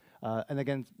 Yeah, and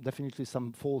again, definitely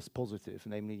some false positive.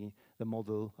 Namely, the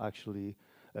model actually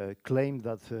claimed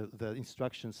that the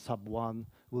instruction sub1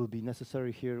 will be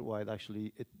necessary here, while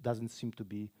actually it doesn't seem to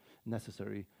be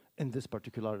necessary in this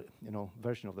particular,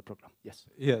 version of the program. Yes.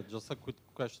 Yeah, just a quick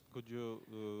question. Could you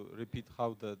repeat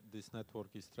how this network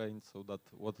is trained, so that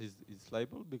what is its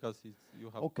label? Because you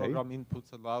have program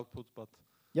inputs and outputs, but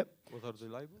yep. What are the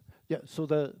labels? Yeah. So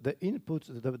the inputs,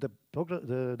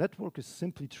 the network is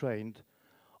simply trained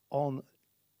on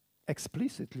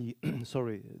explicitly,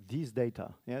 sorry, these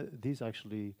data. Yeah, these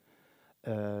actually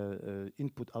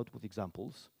input-output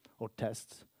examples or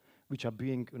tests, which are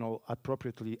being,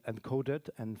 appropriately encoded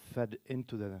and fed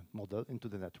into the model, into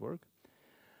the network.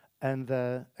 And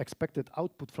the expected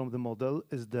output from the model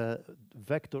is the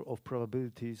vector of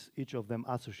probabilities, each of them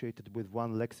associated with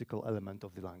one lexical element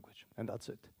of the language, and that's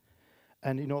it.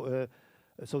 And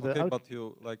so okay, but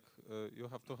you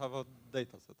have to have a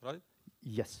data set, right?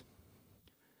 Yes.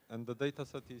 And the data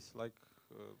set is like.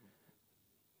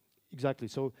 Exactly.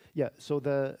 So yeah. So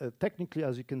the technically,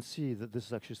 as you can see, that this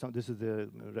is actually this is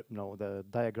the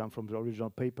diagram from the original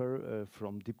paper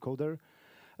from DeepCoder.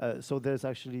 So there's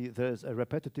a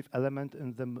repetitive element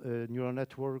in the neural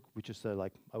network, which is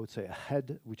like, I would say, a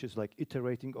head, which is like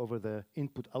iterating over the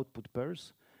input-output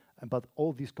pairs. But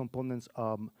all these components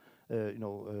are,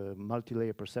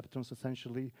 multi-layer perceptrons,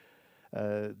 essentially.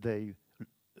 They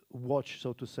watch,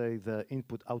 so to say, the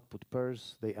input-output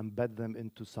pairs. They embed them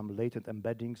into some latent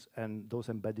embeddings, and those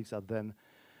embeddings are then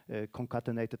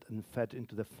concatenated and fed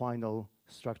into the final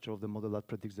structure of the model that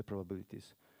predicts the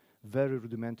probabilities. very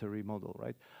rudimentary model,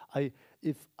 right?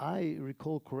 If I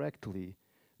recall correctly,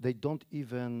 they don't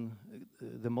even,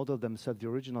 the model themselves, the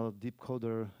original deep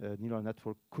coder neural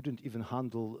network couldn't even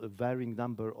handle a varying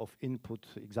number of input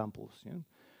examples, yeah?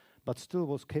 But still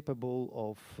was capable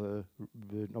of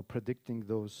predicting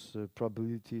those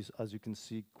probabilities, as you can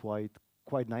see, quite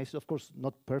nice. Of course,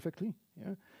 not perfectly,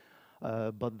 yeah?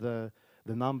 But the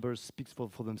numbers speak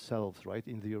for themselves, right,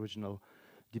 in the original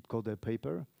deep coder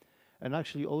paper. And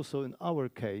actually also in our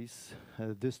case,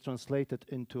 this translated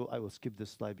into, I will skip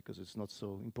this slide because it's not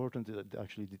so important,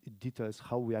 actually it details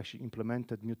how we actually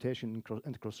implemented mutation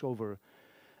and crossover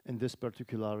in this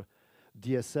particular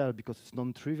DSL, because it's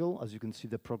non-trivial. As you can see,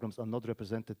 the programs are not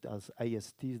represented as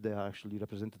ASTs, they are actually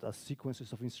represented as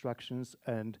sequences of instructions,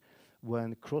 and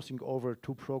when crossing over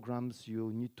two programs,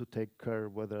 you need to take care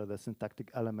whether the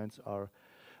syntactic elements are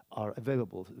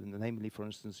available. Namely, for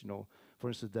instance,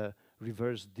 the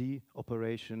reverse D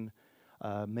operation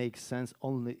makes sense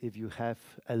only if you have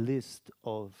a list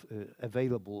of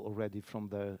available already from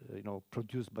the,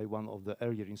 produced by one of the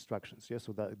earlier instructions. Yeah,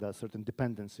 so that there are certain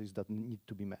dependencies that need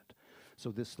to be met.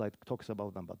 So this slide talks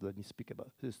about them, but let me skip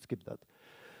that.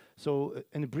 So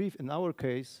in brief, in our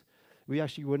case, we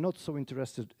actually were not so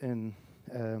interested in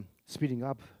speeding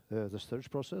up the search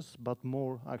process, but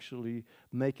more actually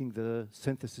making the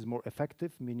synthesis more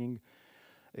effective, meaning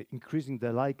increasing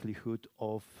the likelihood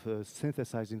of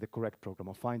synthesizing the correct program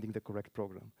or finding the correct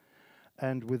program.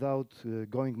 And without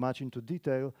going much into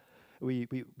detail, we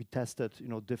tested,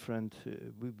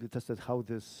 we tested how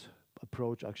this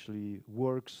approach actually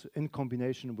works in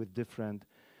combination with different,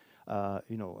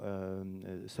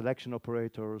 selection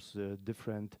operators,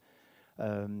 different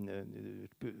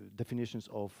definitions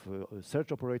of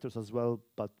search operators as well,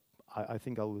 but I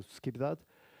think I will skip that.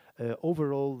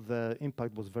 Overall, the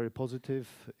impact was very positive.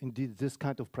 Indeed, this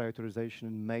kind of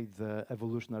prioritization made the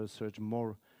evolutionary search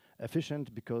more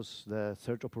efficient because the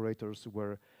search operators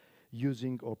were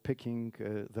using or picking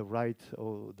the right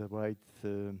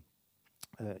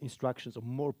instructions or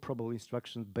more probable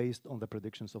instructions based on the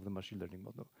predictions of the machine learning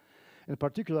model. In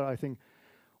particular, I think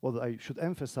what I should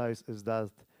emphasize is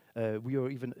that we are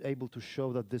even able to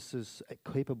show that this is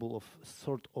capable of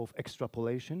sort of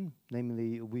extrapolation.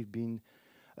 Namely, we've been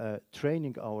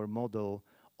training our model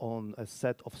on a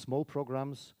set of small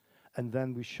programs, and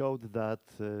then we showed that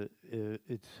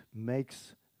it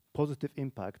makes positive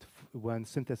impact when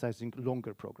synthesizing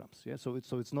longer programs. Yeah, so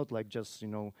it's not like just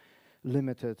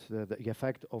limited. The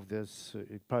effect of this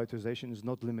prioritization is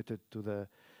not limited to the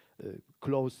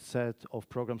closed set of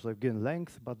programs like given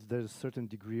length, but there's a certain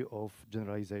degree of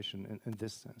generalization in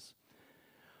this sense.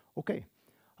 Okay,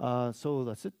 so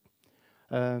that's it.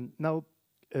 Now,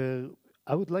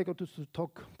 I would like to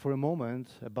talk for a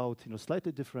moment about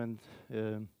slightly different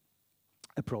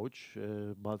approach,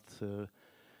 but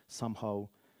somehow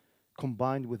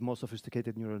combined with more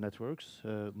sophisticated neural networks,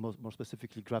 more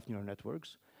specifically graph neural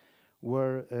networks,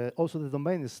 where also the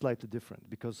domain is slightly different,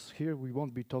 because here we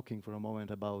won't be talking for a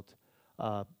moment about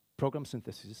program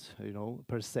synthesis,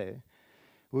 per se.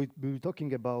 We'll be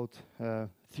talking about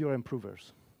theorem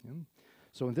provers. Yeah?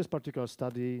 So in this particular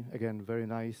study, again, very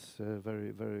nice,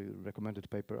 very, very recommended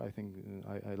paper. I think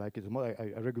I like it more.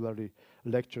 I regularly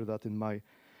lecture that in my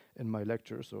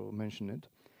lecture, so mention it.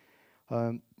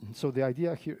 So the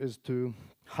idea here is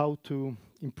how to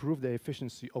improve the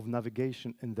efficiency of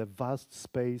navigation in the vast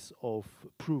space of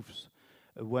proofs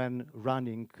when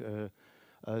running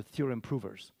theorem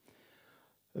provers.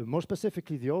 More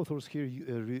specifically, the authors here,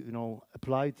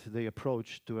 applied the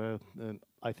approach to a,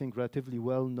 I think, relatively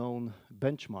well-known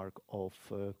benchmark of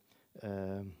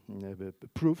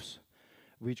proofs,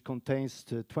 which contains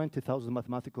 20,000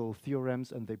 mathematical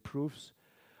theorems and their proofs,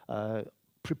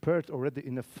 prepared already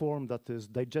in a form that is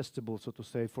digestible, so to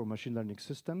say, for machine learning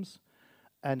systems.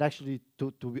 And actually,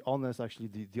 to be honest, actually,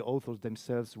 the authors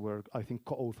themselves were, I think,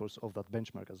 co-authors of that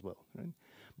benchmark as well. Right?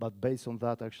 But based on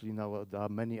that, actually, now there are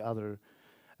many other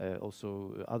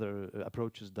other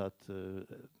approaches that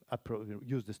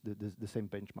use the same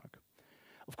benchmark.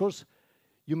 Of course,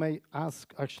 you may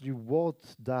ask, actually,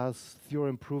 what does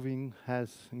theorem proving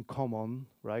has in common,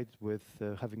 right, with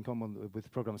having common with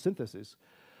program synthesis?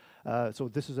 So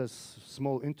this is a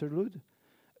small interlude,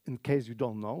 in case you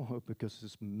don't know,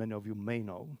 because many of you may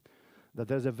know, that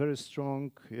there's a very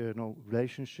strong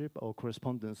relationship or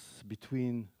correspondence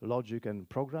between logic and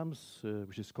programs,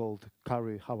 which is called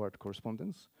Curry-Howard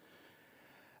correspondence,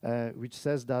 which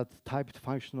says that typed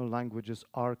functional languages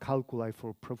are calculi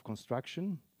for proof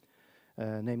construction,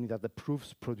 namely that the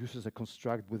proofs produces a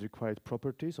construct with required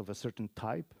properties of a certain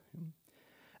type.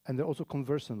 And then also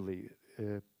conversely,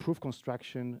 proof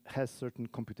construction has certain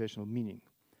computational meaning.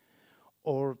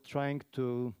 or trying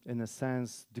to, in a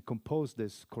sense, decompose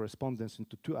this correspondence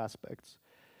into two aspects.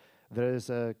 There is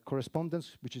a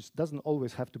correspondence which doesn't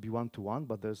always have to be one-to-one,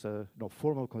 but there's a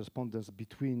formal correspondence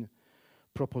between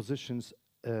propositions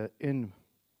in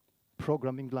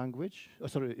programming language,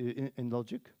 in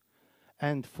logic,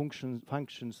 and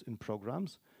functions in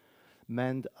programs,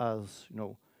 meant as,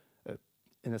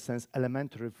 in a sense,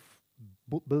 elementary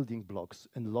building blocks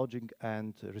in logic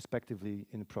and respectively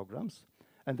in programs.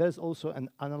 And there's also an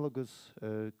analogous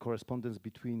correspondence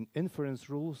between inference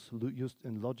rules used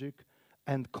in logic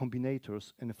and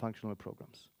combinators in functional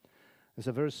programs. It's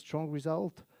a very strong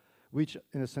result, which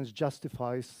in a sense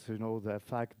justifies, the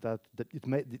fact that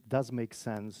it does make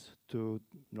sense to,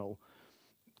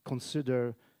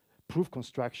 consider proof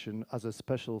construction as a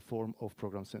special form of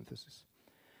program synthesis.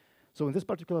 So in this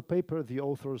particular paper, the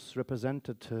authors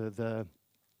represented the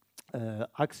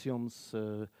axioms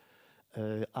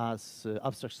as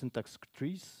abstract syntax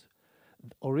trees.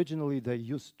 Originally, they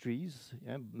used trees,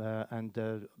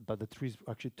 but the trees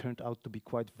actually turned out to be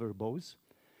quite verbose.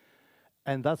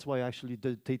 And that's why actually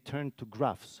they turned to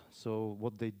graphs. So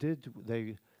what they did,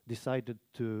 they decided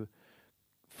to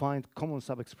find common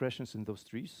sub-expressions in those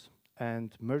trees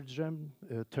and merge them,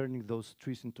 turning those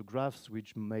trees into graphs,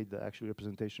 which made the actual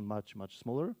representation much, much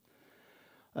smaller.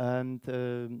 And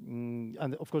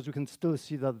of course, you can still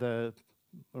see that the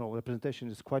representation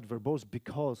is quite verbose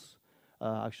because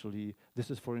actually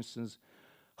this is, for instance,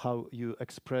 how you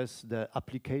express the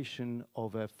application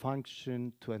of a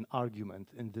function to an argument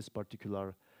in this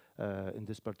particular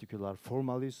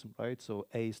formalism, right? So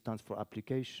A stands for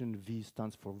application, V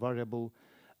stands for variable,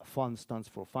 fun stands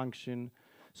for function.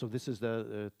 So this is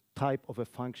the type of a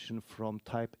function from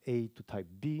type A to type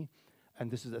B,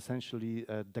 and this is essentially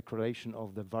a declaration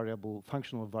of the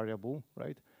functional variable,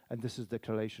 right? And this is the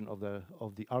declaration of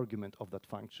the argument of that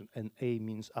function. And A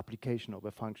means application of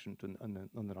a function to an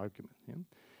argument.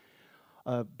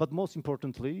 Yeah? But most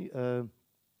importantly,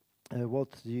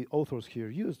 what the authors here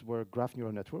used were graph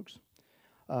neural networks,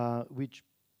 which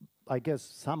I guess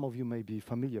some of you may be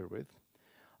familiar with.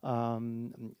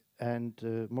 And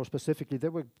more specifically,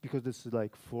 because this is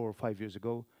like 4 or 5 years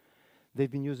ago,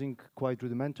 they've been using quite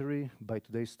rudimentary, by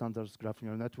today's standards, graph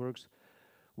neural networks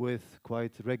with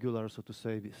quite regular, so to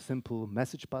say, simple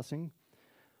message passing,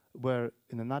 where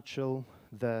in a nutshell,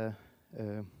 the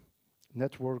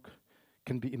network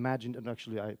can be imagined, and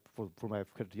actually, from what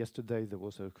I've heard yesterday, there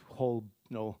was a whole,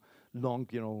 long,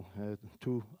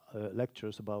 2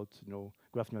 lectures about,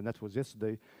 graph neural networks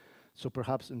yesterday. So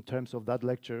perhaps in terms of that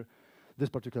lecture, this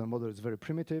particular model is very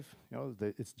primitive.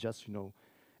 It's just,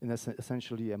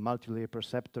 essentially a multi-layer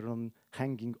perceptron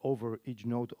hanging over each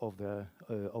node of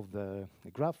the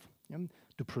graph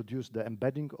to produce the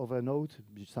embedding of a node,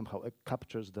 which somehow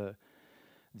captures the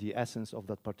essence of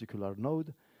that particular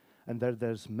node. And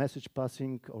there's message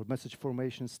passing or message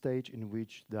formation stage in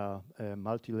which the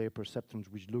multi-layer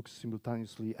perceptrons, which looks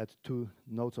simultaneously at 2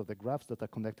 nodes of the graphs that are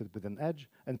connected with an edge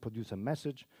and produce a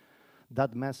message.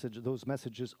 Those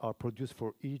messages are produced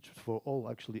for all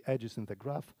actually edges in the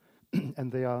graph,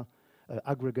 and they are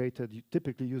aggregated,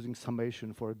 typically using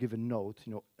summation for a given node,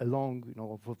 along,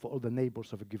 for all the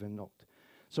neighbors of a given node.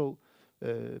 So,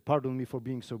 pardon me for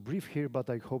being so brief here, but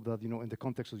I hope that, in the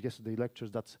context of yesterday's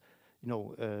lectures, that's,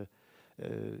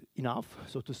 enough,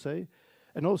 so to say.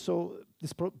 And also,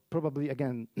 this probably,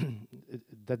 again,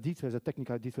 the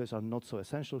technical details are not so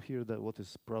essential here. What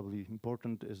is probably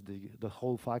important is the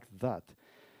whole fact that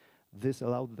this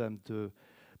allowed them to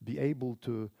be able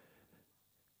to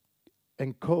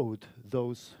encode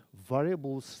those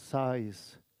variable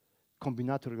size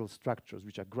combinatorial structures,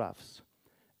 which are graphs,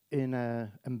 in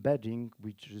an embedding,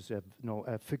 which is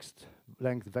a fixed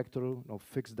length vector,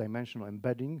 fixed dimensional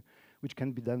embedding, which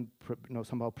can be then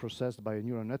somehow processed by a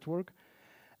neural network.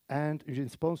 And in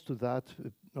response to that,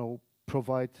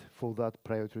 provide for that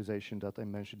prioritization that I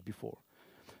mentioned before.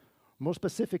 More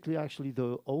specifically, actually,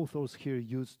 the authors here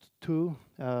used 2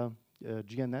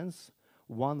 GNNs,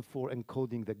 one for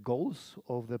encoding the goals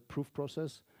of the proof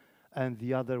process, and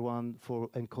the other one for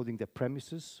encoding the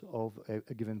premises of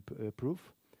a given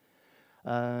proof.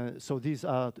 So these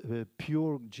are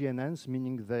pure GNNs,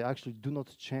 meaning they actually do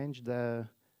not change the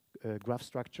graph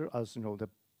structure, as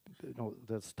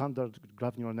the standard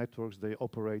graph neural networks, they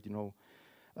operate,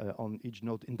 on each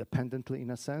node independently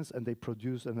in a sense, and they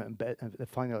produce a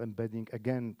final embedding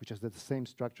again, which has the same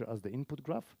structure as the input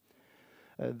graph.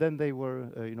 Then they were,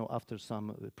 after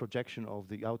some projection of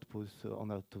the output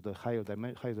to the higher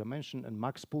dimension and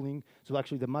max pooling. So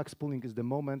actually, the max pooling is the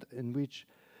moment in which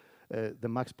the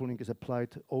max pooling is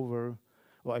applied over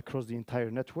or across the entire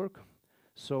network.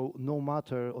 So no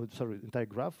matter, entire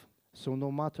graph. So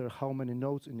no matter how many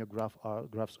nodes in your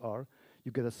graphs are,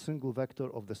 you get a single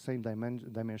vector of the same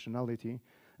dimensionality,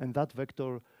 and that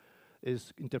vector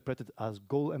is interpreted as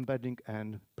goal embedding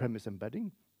and premise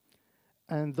embedding.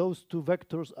 And those two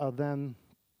vectors are then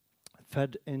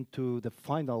fed into the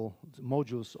final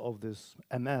modules of this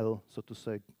ML, so to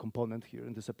say, component here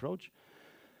in this approach,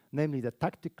 namely the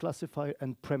tactic classifier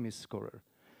and premise scorer.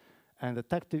 And the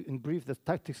tactic, in brief, the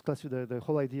tactics classifier, the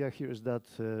whole idea here is that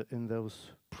in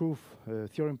those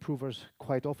theorem provers,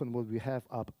 quite often what we have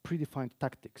are predefined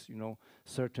tactics,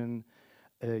 certain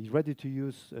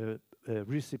ready-to-use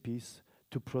recipes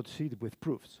to proceed with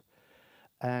proofs.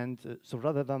 And so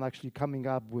rather than actually coming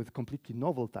up with completely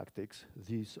novel tactics,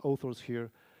 these authors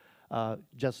here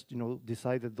just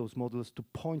decided those models to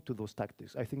point to those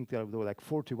tactics. I think there were like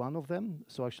 41 of them.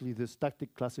 So actually this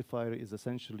tactic classifier is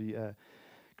essentially a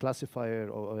classifier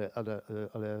or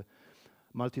a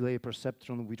multi-layer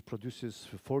perceptron which produces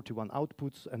 41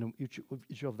 outputs, and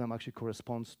each of them actually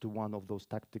corresponds to one of those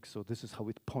tactics. So this is how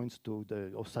it points to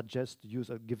or suggests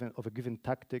use a given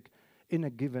tactic in a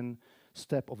given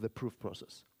step of the proof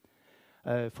process.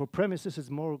 For premises, it's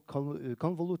more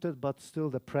convoluted, but still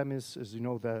the premise is,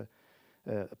 the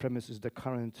premise is the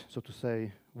current, so to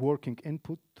say, working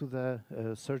input to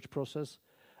the search process,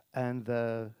 and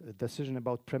the decision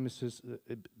about premises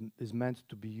is meant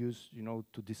to be used,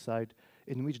 to decide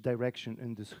in which direction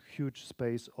in this huge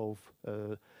space of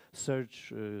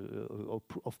search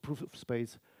of proof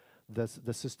space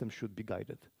the system should be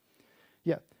guided.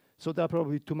 Yeah. So there are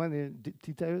probably too many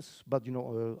details, but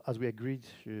as we agreed,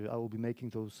 I will be making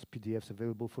those PDFs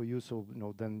available for you. So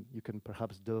then you can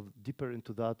perhaps delve deeper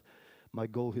into that. My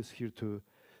goal is here to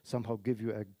somehow give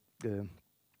you a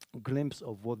glimpse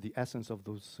of what the essence of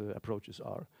those approaches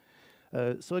are.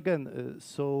 So again,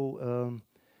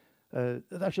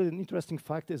 actually an interesting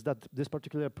fact is that this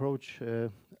particular approach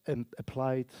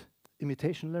applied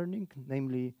imitation learning,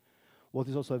 namely what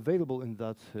is also available in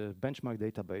that benchmark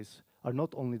database are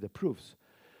not only the proofs,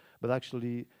 but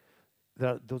actually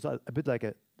those are a bit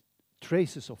like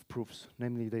traces of proofs.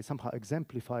 Namely, they somehow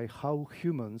exemplify how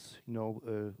humans,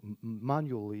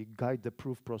 manually guide the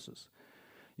proof process.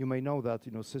 You may know that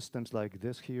systems like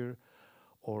this here,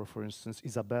 or for instance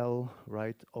Isabelle,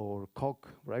 right, or Coq,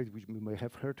 right, which we may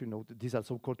have heard. These are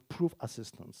so-called proof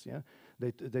assistants. Yeah,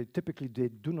 they typically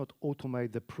do not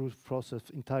automate the proof process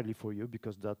entirely for you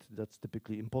because that's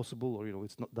typically impossible, or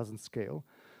doesn't scale.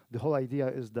 The whole idea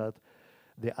is that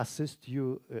they assist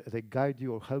you, they guide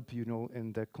you or help you,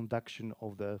 in the conduction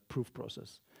of the proof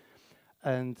process.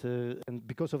 And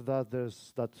because of that,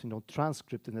 there's that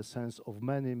transcript in a sense of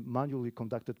many manually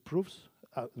conducted proofs,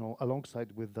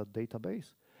 alongside with that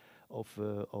database of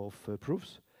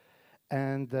proofs.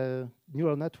 And the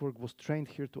neural network was trained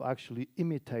here to actually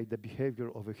imitate the behavior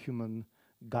of a human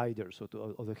guider,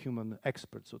 of a human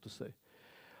expert, so to say.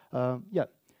 Yeah.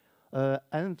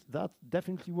 And that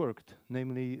definitely worked.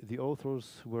 Namely, the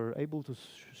authors were able to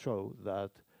show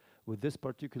that with this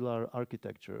particular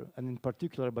architecture, and in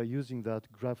particular by using that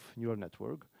graph neural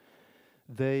network,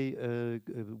 they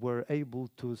were able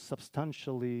to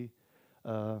substantially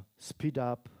speed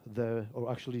up or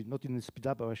actually not even speed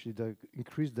up, or actually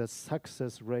increase the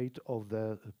success rate of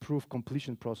the proof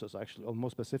completion process, actually, or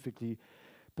more specifically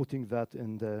putting that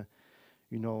in the,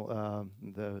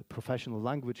 the professional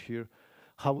language here,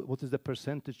 what is the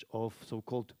percentage of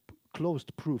so-called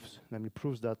closed proofs, namely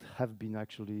proofs that have been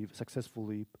actually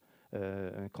successfully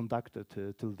conducted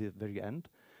till the very end.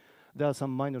 There are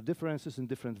some minor differences in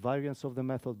different variants of the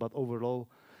method, but overall,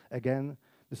 again,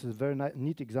 this is a very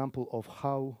neat example of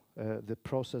how the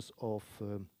process of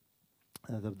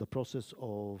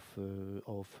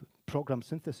program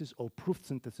synthesis or proof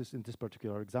synthesis in this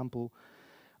particular example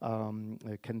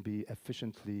can be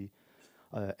efficiently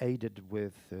aided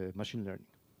with machine learning.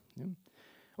 Yeah.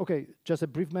 Okay, just a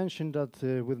brief mention that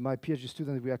with my PhD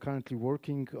student, we are currently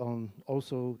working on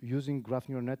also using graph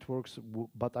neural networks,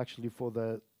 but actually for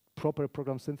the proper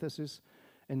program synthesis.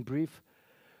 In brief,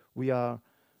 we are,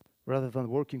 rather than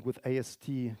working with AST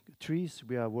trees,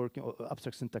 we are working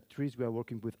abstract syntax trees, we are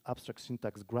working with abstract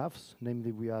syntax graphs.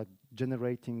 Namely, we are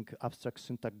generating abstract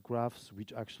syntax graphs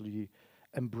which actually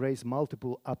embrace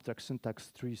multiple abstract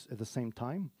syntax trees at the same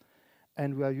time.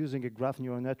 And we are using a graph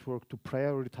neural network to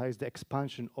prioritize the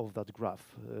expansion of that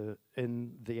graph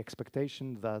in the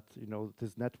expectation that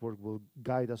this network will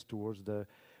guide us towards the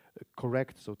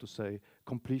correct, so to say,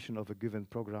 completion of a given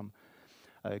program,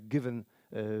 given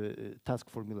task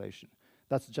formulation.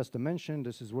 That's just a mention.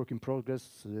 This is work in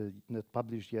progress, not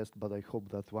published yet, but I hope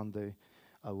that one day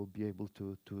I will be able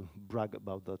to brag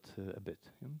about that a bit.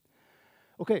 Yeah?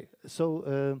 Okay,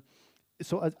 so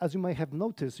so as you may have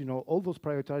noticed, all those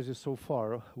prioritizers so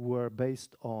far were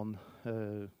based on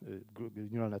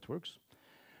neural networks.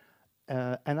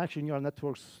 And actually neural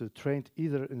networks trained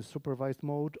either in supervised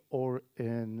mode or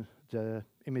in the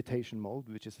imitation mode,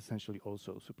 which is essentially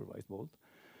also supervised mode.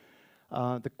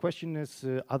 The question is,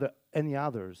 are there any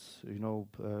others,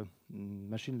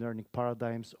 machine learning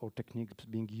paradigms or techniques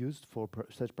being used for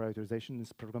such prioritization in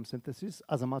program synthesis?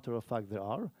 As a matter of fact, there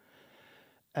are.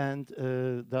 And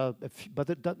there are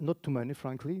not too many,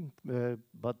 frankly.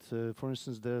 For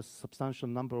instance, there's a substantial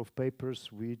number of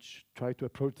papers which try to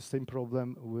approach the same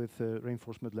problem with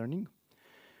reinforcement learning,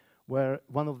 where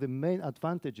one of the main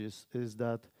advantages is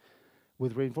that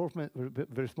with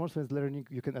reinforcement learning,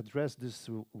 you can address this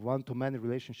one-to-many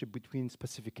relationship between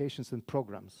specifications and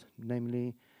programs.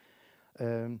 Namely,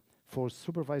 for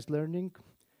supervised learning,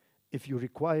 if you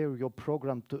require your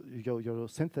program to your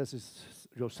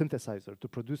synthesizer to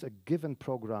produce a given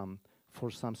program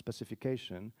for some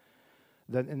specification,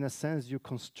 then in a sense you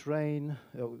constrain,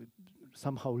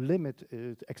 somehow limit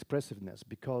expressiveness,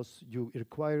 because you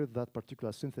require that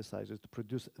particular synthesizer to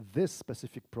produce this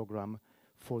specific program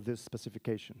for this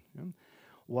specification. Yeah?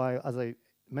 While, as I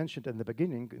mentioned in the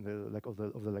beginning, in the of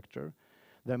the lecture,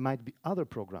 there might be other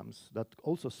programs that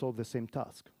also solve the same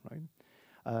task, right?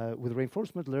 With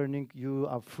reinforcement learning, you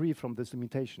are free from this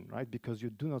limitation, right? Because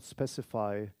you do not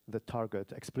specify the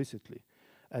target explicitly,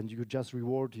 and you just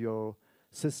reward your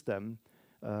system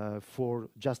for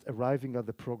just arriving at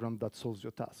the program that solves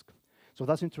your task. So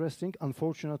that's interesting.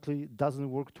 Unfortunately, it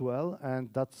doesn't work too well, and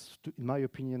that's, in my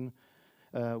opinion,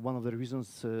 one of the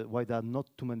reasons why there are not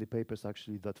too many papers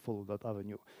actually that follow that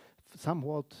avenue.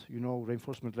 Somewhat,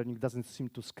 reinforcement learning doesn't seem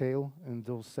to scale in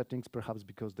those settings, perhaps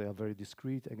because they are very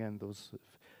discrete. Again,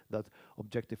 that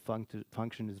objective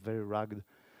function is very rugged,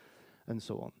 and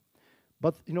so on.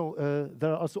 But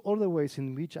there are also other ways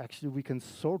in which actually we can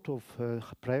sort of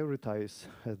prioritize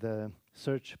the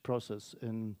search process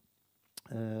in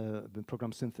the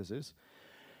program synthesis.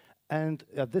 And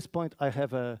at this point, I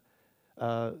have a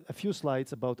few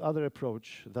slides about other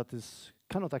approach that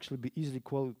cannot actually be easily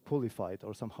qualified,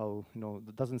 or somehow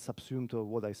that doesn't subsume to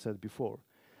what I said before.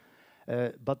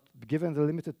 But given the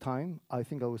limited time, I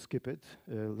think I will skip it.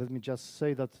 Let me just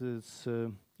say that it's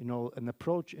an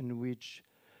approach in which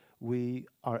we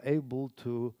are able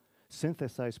to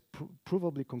synthesize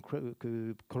provably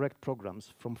correct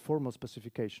programs from formal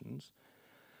specifications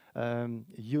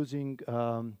using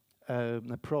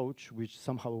an approach which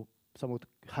somewhat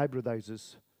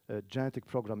hybridizes genetic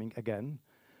programming again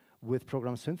with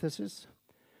program synthesis.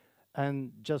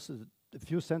 And just a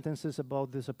few sentences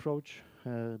about this approach,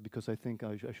 because I think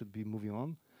I should be moving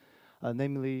on.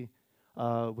 Namely,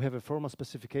 we have a formal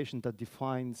specification that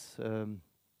defines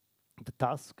the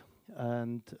task,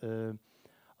 and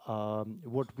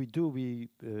what we do, we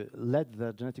let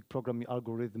the genetic programming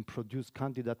algorithm produce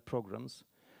candidate programs.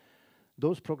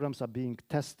 Those programs are being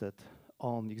tested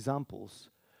on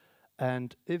examples,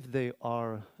 and if they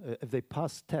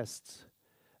pass tests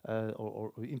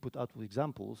or input-output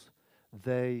examples,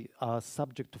 they are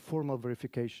subject to formal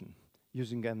verification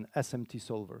using an SMT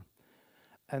solver.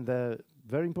 And the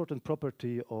very important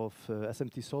property of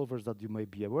SMT solvers that you may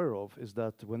be aware of is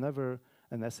that whenever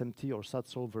an SMT or SAT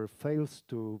solver fails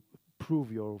to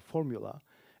prove your formula,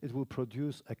 it will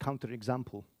produce a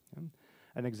counterexample,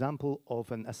 an example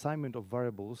of an assignment of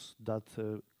variables that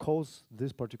cause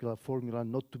this particular formula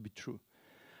not to be true.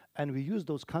 And we use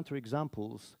those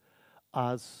counterexamples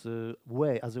as a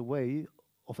way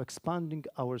of expanding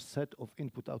our set of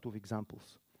input-output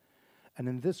examples. And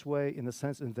in this way, in a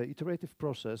sense, in the iterative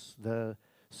process, the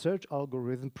search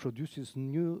algorithm produces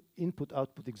new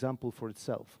input-output example for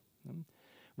itself,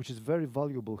 which is very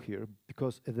valuable here,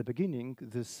 because at the beginning,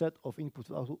 the set of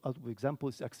input-output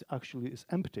examples actually is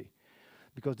empty,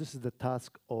 because this is the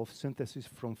task of synthesis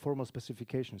from formal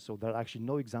specifications. So there are actually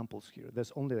no examples here.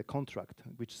 There's only a contract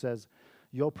which says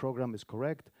your program is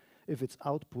correct if its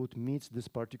output meets this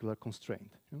particular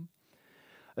constraint.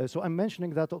 So I'm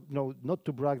mentioning that not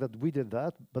to brag that we did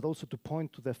that, but also to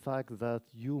point to the fact that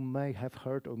you may have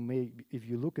heard, or if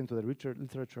you look into the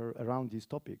literature around these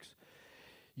topics,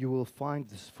 you will find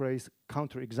this phrase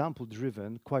counterexample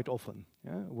driven quite often,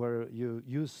 where you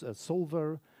use a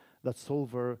solver. That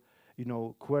solver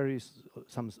queries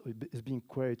is being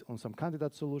queried on some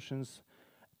candidate solutions,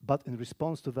 but in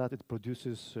response to that, it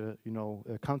produces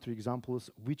counterexamples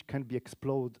which can be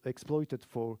exploited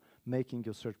for making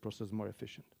your search process more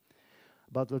efficient.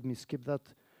 But let me skip that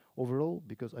overall,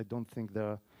 because I don't think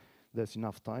there's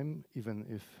enough time, even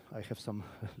if I have some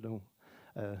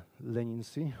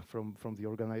leniency from the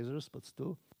organizers, but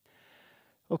still.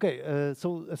 Okay,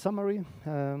 so a summary.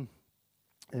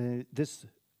 This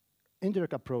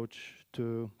indirect approach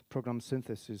to program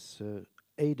synthesis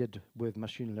aided with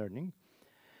machine learning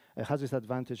has this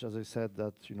advantage, as I said,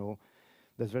 that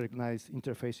there's very nice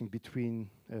interfacing between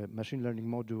machine learning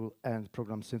module and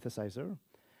program synthesizer.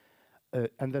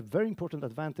 And the very important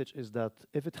advantage is that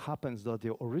if it happens that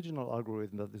the original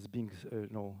algorithm that is being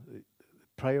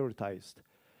prioritized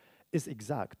is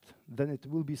exact, then it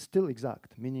will be still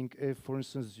exact. Meaning, if, for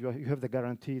instance, you have the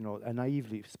guarantee, a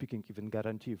naively speaking, even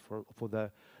guarantee for the,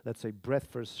 let's say, breadth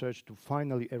first search to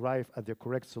finally arrive at the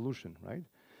correct solution, right?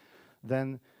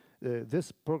 Then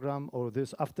this program or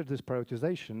this after this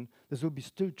prioritization, this will be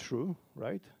still true,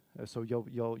 right? So your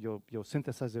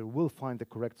synthesizer will find the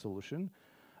correct solution.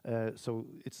 So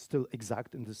it's still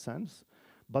exact in this sense,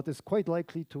 but it's quite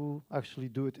likely to actually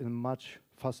do it in a much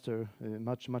faster,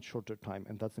 much shorter time,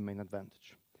 and that's the main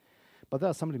advantage. But there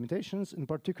are some limitations. In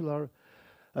particular,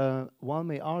 one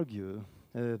may argue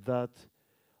that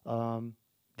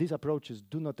these approaches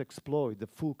do not exploit the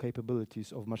full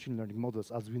capabilities of machine learning models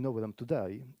as we know them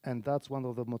today, and that's one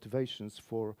of the motivations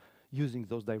for using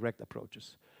those direct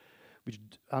approaches, which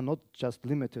are not just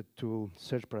limited to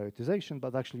search prioritization,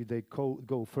 but actually they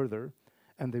go further,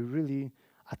 and they really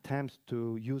attempt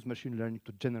to use machine learning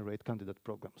to generate candidate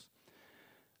programs.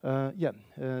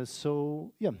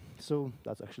 So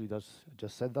that's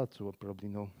just said that, so probably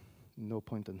no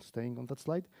point in staying on that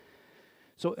slide.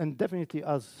 So, and definitely,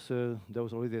 as there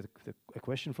was already a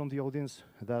question from the audience,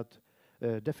 that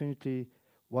definitely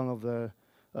one of the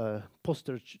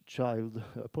poster child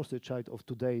of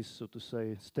today's, so to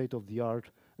say, state of the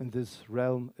art in this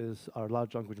realm is our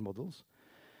large language models,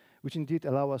 which indeed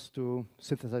allow us to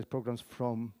synthesize programs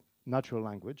from natural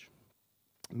language.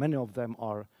 Many of them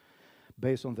are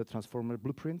based on the transformer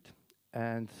blueprint,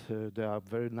 and they are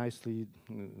very nicely,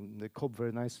 they cope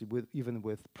very nicely with even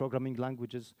with programming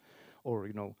languages, or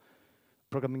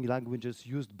programming languages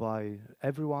used by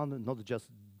everyone, not just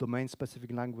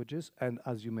domain-specific languages. And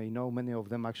as you may know, many of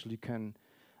them actually can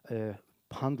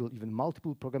handle even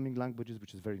multiple programming languages,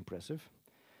 which is very impressive.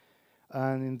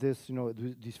 And in this,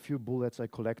 these few bullets, I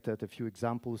collected a few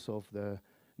examples of the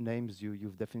names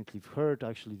you've definitely heard.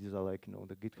 Actually, these are like,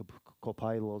 the GitHub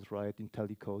Copilot, right?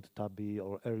 IntelliCode, Tabby,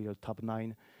 or Arial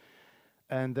Tab9.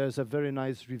 And there's a very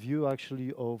nice review,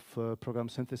 actually, of program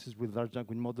synthesis with large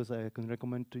language models I can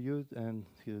recommend to you, and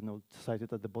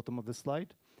cited at the bottom of the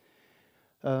slide.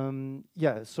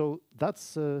 So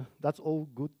that's all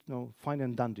good, fine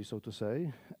and dandy, so to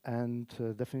say, and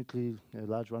definitely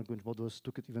large language models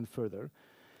took it even further.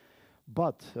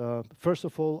 But first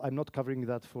of all, I'm not covering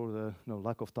that for the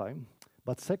lack of time.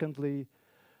 But secondly,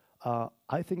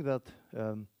 I think that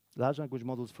large language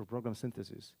models for program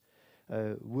synthesis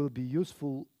will be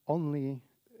useful only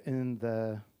in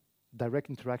the direct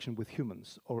interaction with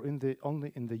humans, or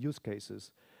only in the use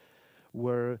cases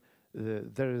where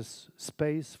there is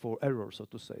space for error, so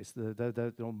to say. So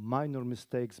the minor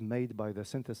mistakes made by the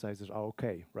synthesizers are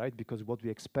okay, right? Because what we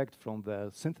expect from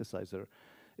the synthesizer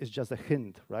is just a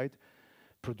hint, right?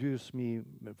 Produce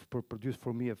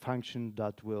for me a function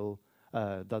that will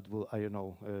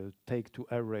take two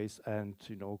arrays and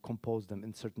compose them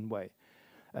in a certain way.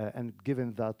 And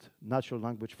given that natural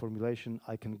language formulation,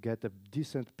 I can get a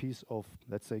decent piece of,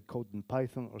 let's say, code in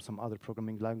Python or some other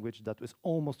programming language that is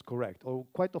almost correct, or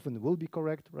quite often will be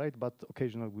correct, right? But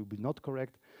occasionally will be not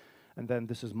correct. And then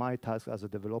this is my task as a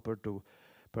developer to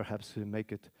perhaps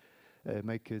make it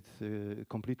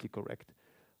completely correct.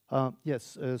 But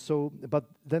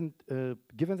then,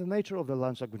 given the nature of the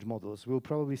large language models, we'll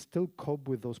probably still cope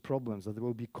with those problems, that there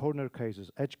will be corner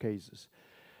cases, edge cases,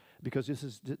 because this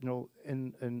is,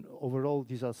 in overall,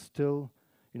 these are still,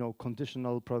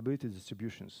 conditional probability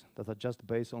distributions that are just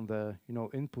based on the,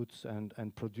 inputs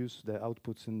and produce the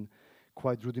outputs in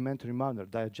quite rudimentary manner.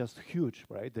 They are just huge,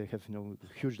 right? They have,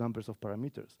 huge numbers of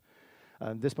parameters.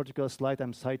 And this particular slide,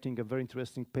 I'm citing a very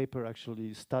interesting paper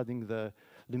actually studying the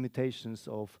limitations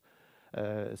of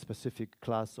a specific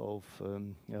class of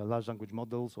large language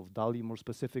models, of DALI more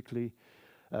specifically,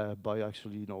 by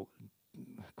actually,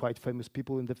 quite famous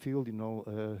people in the field,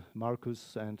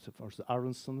 Marcus and of course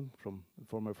Aronson,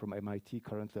 former from MIT,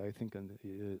 currently I think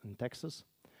in Texas.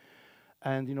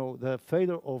 And the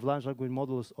failure of large language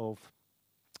models of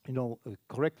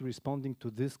correctly responding to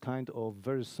this kind of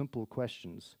very simple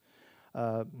questions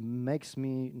makes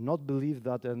me not believe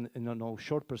that in a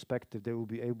short perspective they will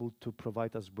be able to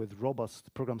provide us with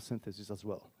robust program synthesis as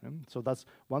well. So that's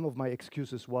one of my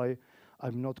excuses why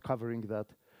I'm not covering that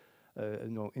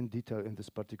in detail in this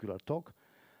particular talk.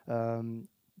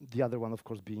 The other one, of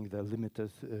course, being the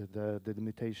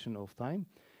limitation of time.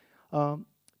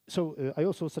 So I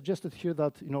also suggested here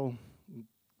that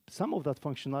some of that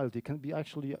functionality can be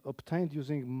actually obtained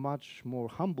using much more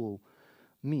humble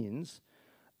means.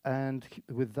 And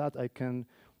with that, I can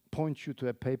point you to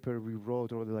a paper we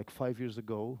wrote already like 5 years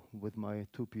ago with my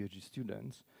 2 PhD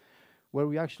students, where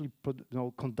we actually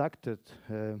conducted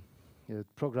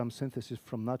program synthesis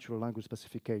from natural language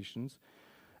specifications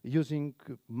using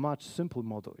much simple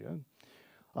model. Yeah?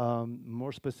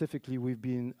 More specifically, we've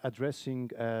been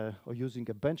addressing or using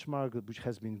a benchmark which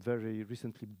has been very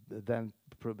recently then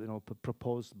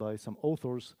proposed by some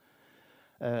authors,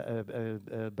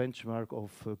 a benchmark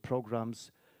of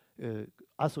programs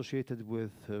associated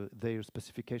with their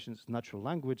specifications natural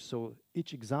language. So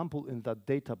each example in that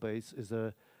database is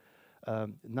a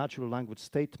natural language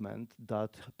statement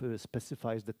that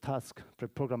specifies the task,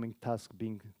 programming task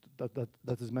being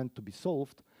that is meant to be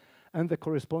solved, and the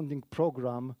corresponding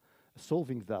program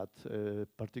solving that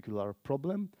particular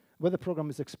problem, where the program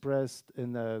is expressed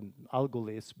in an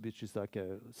algolisp, which is like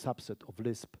a subset of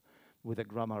Lisp with a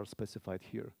grammar specified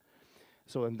here.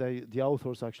 So, and the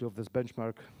authors actually of this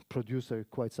benchmark produce a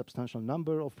quite substantial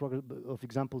number of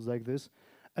examples like this.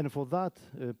 And for that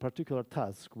particular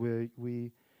task,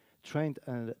 we trained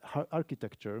an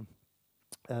architecture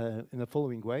in the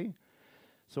following way.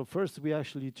 So first, we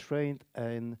actually trained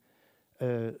an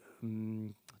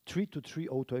 3-to-3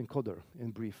 autoencoder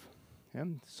in brief. Yeah?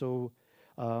 So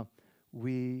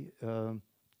we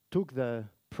took the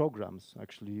programs,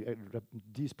 actually,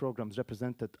 these programs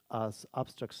represented as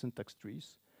abstract syntax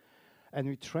trees, and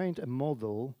we trained a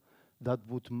model that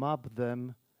would map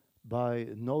them by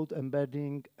node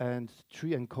embedding and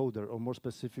tree encoder, or more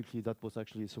specifically, that was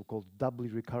actually so-called doubly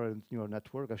recurrent neural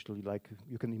network, actually like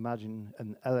you can imagine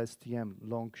an LSTM,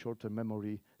 long short-term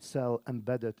memory cell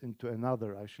embedded into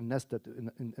another, actually nested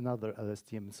in another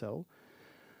LSTM cell.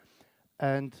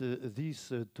 And these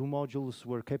 2 modules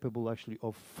were capable actually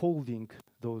of folding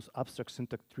those abstract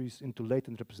syntax trees into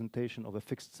latent representation of a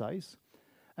fixed size.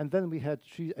 And then we had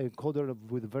tree encoder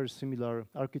with a very similar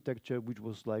architecture, which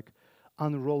was like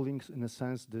unrolling, in a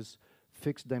sense, this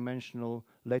fixed dimensional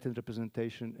latent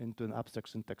representation into an abstract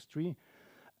syntax tree.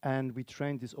 And we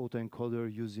trained this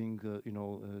autoencoder using,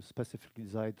 specifically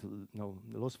designed,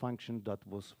 loss function that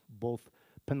was both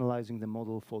penalizing the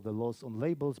model for the loss on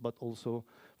labels, but also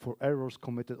for errors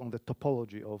committed on the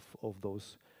topology of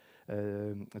those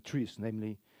trees,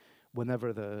 namely,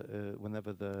 whenever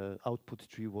the output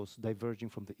tree was diverging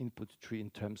from the input tree in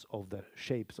terms of the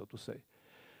shape, so to say.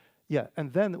 Yeah,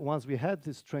 and then once we had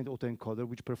this trained autoencoder,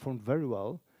 which performed very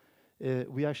well,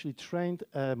 we actually trained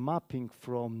a mapping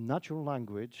from natural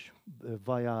language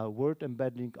via word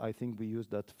embedding. I think we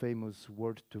used that famous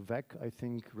word to vec, I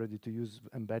think, ready-to-use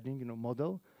embedding,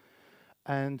 model,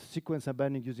 and sequence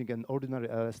embedding using an ordinary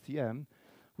LSTM.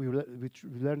 We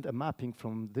learned a mapping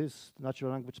from this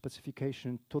natural language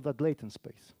specification to that latent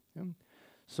space. Yeah?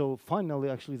 So finally,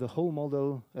 actually, the whole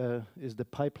model is the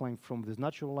pipeline from this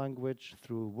natural language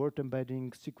through word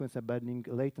embedding, sequence embedding,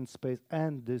 latent space,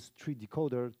 and this tree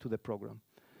decoder to the program.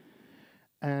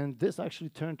 And this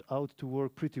actually turned out to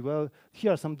work pretty well.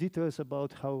 Here are some details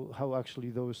about how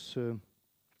actually those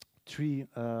tree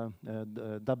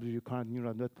W recurrent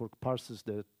neural network parses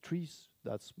the trees.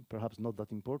 That's perhaps not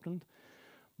that important.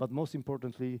 But most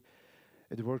importantly,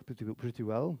 it worked pretty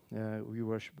well. We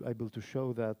were able to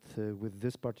show that with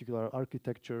this particular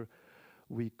architecture,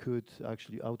 we could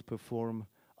actually outperform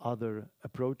other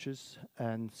approaches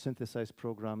and synthesize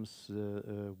programs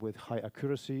with high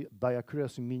accuracy. By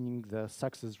accuracy, meaning the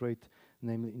success rate,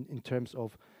 namely in terms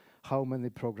of how many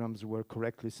programs were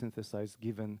correctly synthesized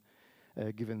given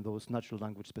those natural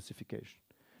language specifications.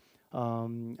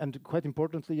 And quite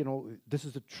importantly, this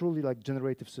is a truly like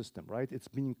generative system, right? It's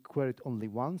being queried only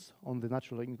once on the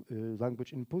natural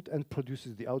language input and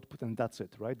produces the output, and that's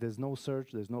it, right? There's no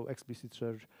search, there's no explicit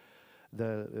search.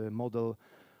 The model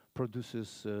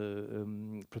produces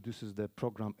the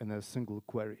program in a single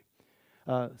query.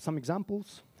 Some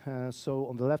examples. So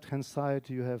on the left-hand side,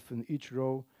 you have in each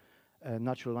row a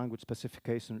natural language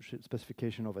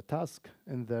specification of a task.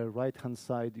 In the right-hand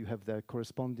side, you have the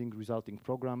corresponding resulting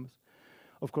programs.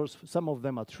 Of course, some of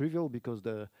them are trivial because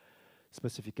the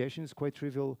specification is quite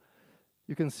trivial.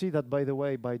 You can see that, by the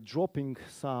way, by dropping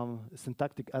some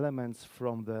syntactic elements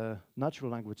from the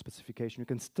natural language specification, you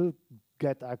can still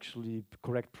get actually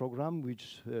correct program,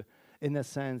 which in a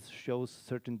sense shows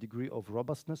certain degree of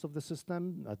robustness of the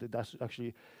system.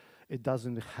 It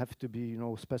doesn't have to be,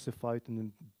 specified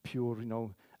in pure,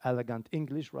 elegant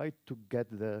English, right, to get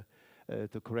the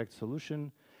correct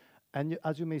solution. And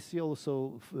as you may see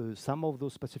also, some of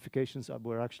those specifications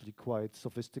were actually quite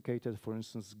sophisticated. For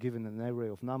instance, given an array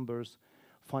of numbers,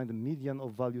 find the median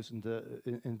of values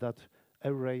in that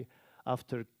array,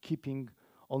 after keeping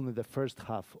only the first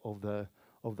half of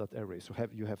that array. So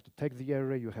you have to take the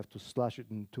array, you have to slash it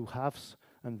in two halves,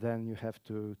 and then you have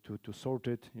to sort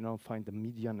it, find the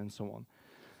median and so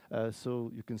on.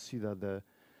 So you can see that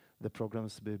the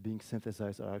programs being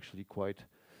synthesized are actually quite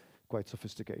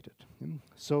sophisticated.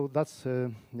 So that's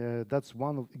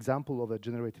one example of a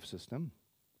generative system.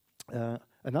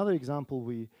 Another example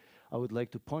I would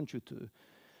like to point you to.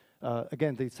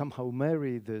 Again, they somehow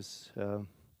marry this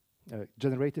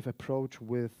generative approach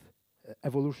with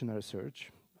evolutionary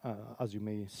search. As you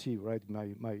may see, right,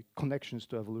 my connections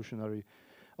to evolutionary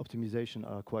optimization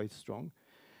are quite strong.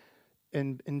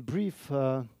 In brief,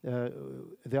 the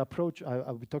approach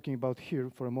I'll be talking about here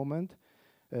for a moment,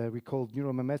 we call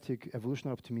neuromimetic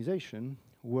evolutionary optimization,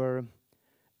 where,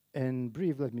 in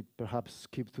brief, let me perhaps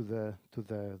skip to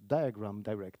the diagram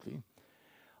directly.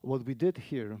 What we did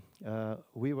here,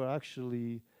 we were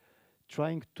actually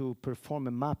trying to perform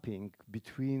a mapping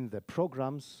between the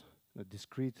programs, the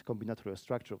discrete combinatorial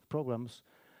structure of programs,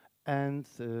 and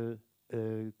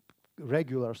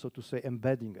regular, so to say,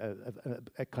 embedding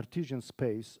a Cartesian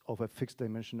space of a fixed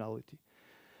dimensionality.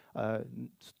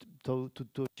 To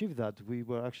achieve that, we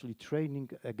were actually training,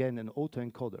 again, an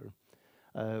autoencoder,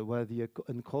 where the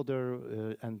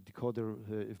encoder and decoder,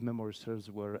 if memory serves,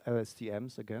 were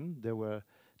LSTMs again. They were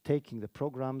taking the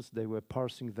programs, they were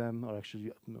parsing them, or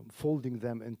actually folding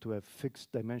them into a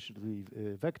fixed dimensionally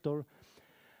vector.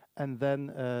 And then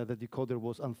the decoder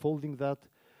was unfolding that,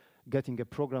 getting a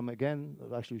program again.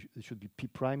 Actually, it should be P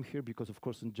prime here, because of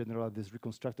course, in general, this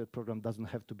reconstructed program doesn't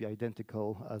have to be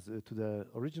identical as to the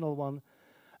original one.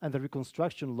 And the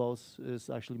reconstruction loss is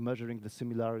actually measuring the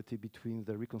similarity between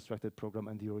the reconstructed program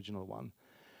and the original one.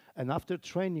 And after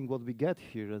training, what we get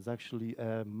here is actually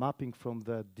a mapping from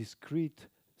the discrete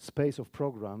space of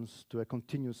programs to a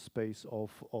continuous space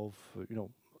of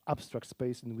abstract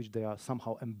space in which they are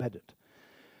somehow embedded.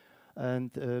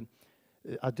 And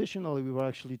additionally, we were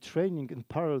actually training in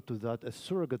parallel to that a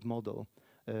surrogate model.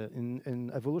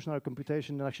 In evolutionary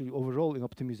computation, and actually overall in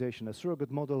optimization, a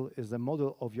surrogate model is a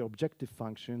model of your objective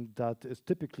function that is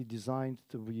typically designed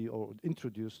to be or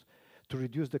introduced to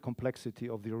reduce the complexity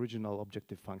of the original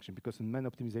objective function, because in many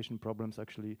optimization problems,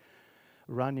 actually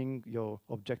running your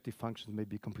objective functions may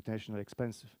be computationally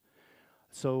expensive.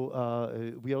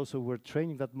 So we also were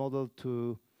training that model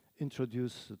to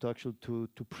introduce, to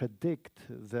predict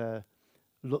the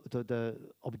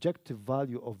objective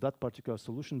value of that particular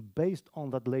solution based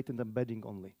on that latent embedding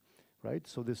only, right?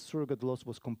 So this surrogate loss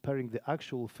was comparing the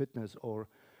actual fitness or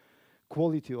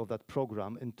quality of that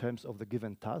program in terms of the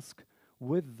given task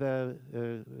with the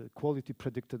quality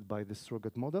predicted by this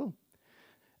surrogate model.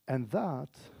 And that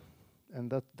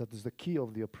is the key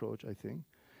of the approach, I think.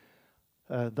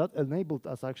 That enabled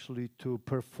us actually to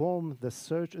perform the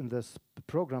search in this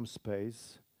program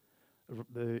space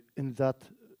in that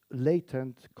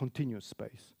latent continuous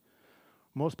space.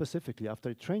 More specifically,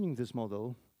 after training this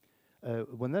model,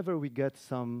 whenever we get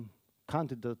some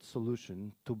candidate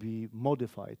solution to be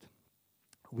modified,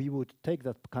 we would take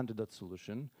that candidate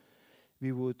solution,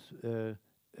 we would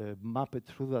map it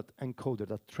through that encoder,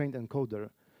 that trained encoder,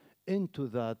 into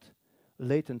that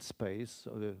latent space.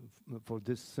 For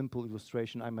this simple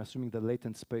illustration, I'm assuming the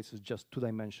latent space is just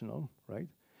two-dimensional, right?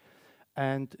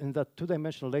 And in that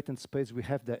two-dimensional latent space, we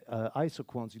have the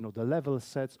isoquants, the level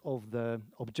sets of the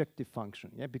objective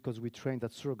function, because we trained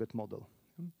that surrogate model.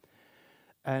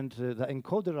 And the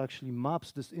encoder actually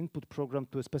maps this input program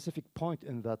to a specific point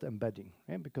in that embedding,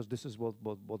 because this is what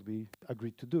we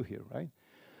agreed to do here, right?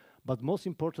 But most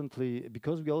importantly,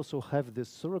 because we also have this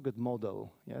surrogate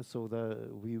model, so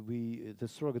the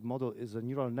surrogate model is a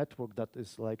neural network that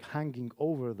is like hanging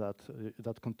over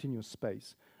that continuous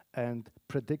space and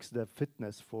predicts the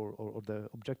fitness for or the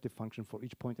objective function for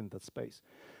each point in that space.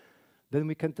 Then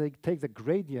we can take the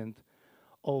gradient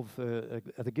of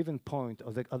at a given point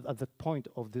at that point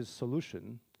of this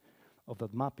solution of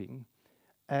that mapping,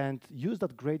 and use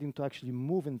that gradient to actually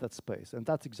move in that space. And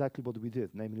that's exactly what we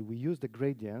did. Namely, we used the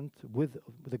gradient with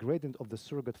the gradient of the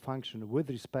surrogate function with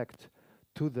respect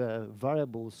to the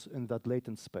variables in that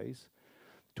latent space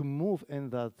to move in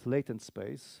that latent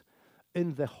space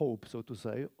in the hope, so to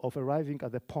say, of arriving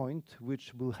at a point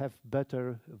which will have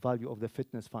better value of the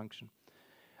fitness function.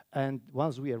 And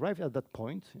once we arrived at that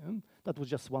point, that was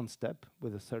just one step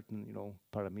with a certain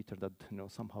parameter that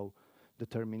somehow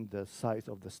determined the size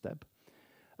of the step.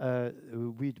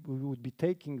 We would be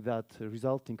taking that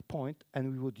resulting point,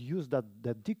 and we would use that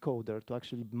decoder to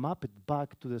actually map it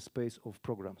back to the space of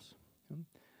programs.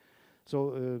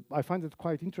 So I find it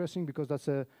quite interesting, because that's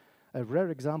a rare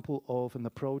example of an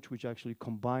approach which actually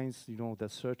combines, the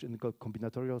search in the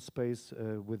combinatorial space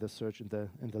with the search in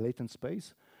the latent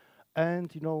space.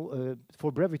 And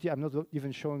for brevity, I'm not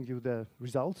even showing you the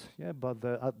results, but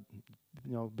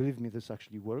believe me, this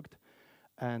actually worked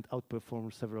and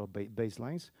outperformed several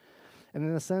baselines. And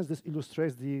in a sense, this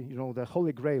illustrates the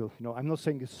holy grail. I'm not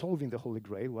saying it's solving the holy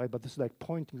grail, right? But this is like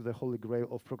pointing to the holy grail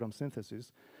of program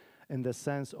synthesis, in the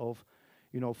sense of,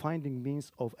 finding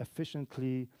means of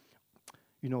efficiently,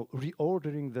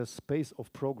 reordering the space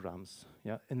of programs,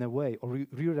 in a way, or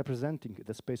re-representing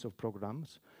the space of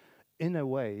programs in a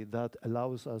way that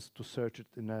allows us to search it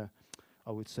in a,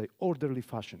 I would say, orderly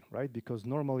fashion, right? Because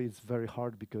normally it's very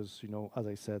hard because, as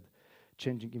I said,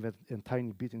 changing even a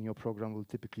tiny bit in your program will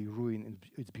typically ruin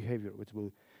its behavior, which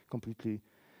will completely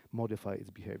modify its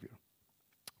behavior.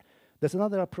 There's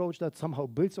another approach that somehow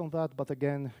builds on that, but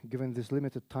again, given this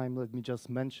limited time, let me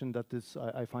just mention that this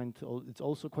I find it's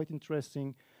also quite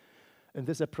interesting. In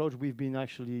this approach, we've been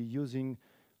actually using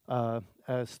a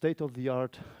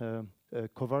state-of-the-art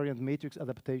covariant matrix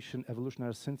adaptation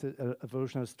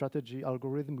evolutionary strategy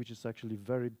algorithm, which is actually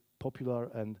very popular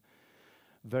and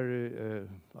very,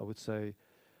 I would say,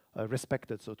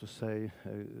 respected, so to say,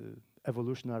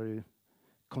 evolutionary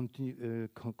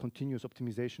continuous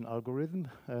optimization algorithm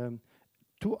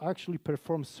to actually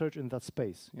perform search in that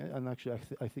space. And actually,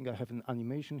 I think I have an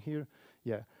animation here,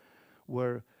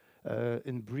 where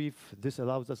in brief, this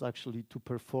allows us actually to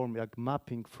perform like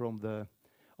mapping from the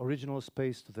original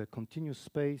space to the continuous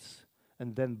space,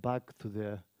 and then back to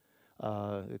the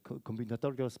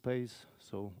combinatorial space.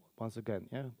 So once again,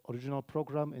 original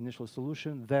program, initial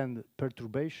solution, then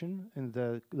perturbation in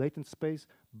the latent space,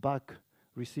 back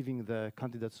receiving the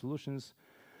candidate solutions,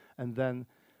 and then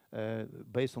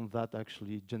based on that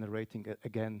actually generating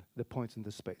again the points in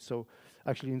the space. So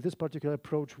actually in this particular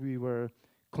approach we were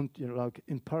like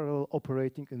in parallel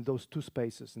operating in those two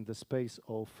spaces, in the space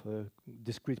of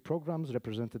discrete programs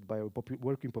represented by a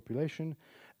working population,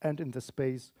 and in the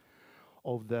space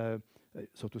of the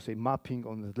so to say mapping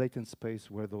on the latent space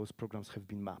where those programs have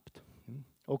been mapped.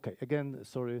 Okay, again,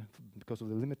 sorry, because of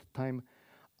the limited time,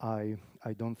 I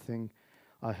don't think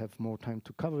I have more time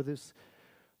to cover this.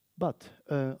 But,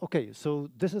 okay, so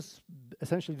this is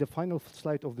essentially the final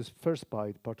slide of this first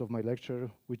part of my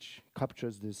lecture, which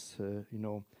captures this,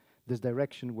 this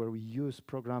direction where we use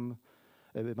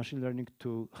machine learning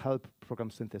to help program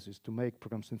synthesis, to make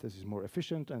program synthesis more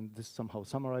efficient, and this somehow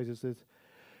summarizes it.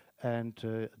 And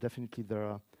definitely there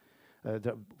are,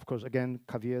 of course, again,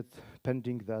 caveat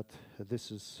pending that this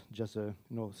is just a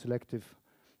selective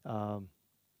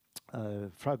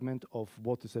fragment of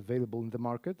what is available in the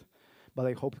market, but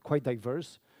I hope quite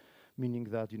diverse, meaning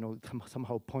that it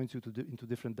somehow points you into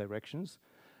different directions.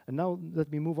 And now let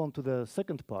me move on to the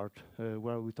second part,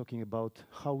 where we're talking about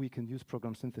how we can use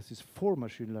program synthesis for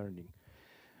machine learning.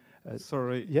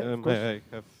 Sorry, of course. may I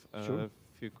have Sure. a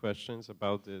few questions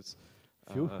about this?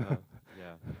 Few?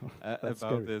 About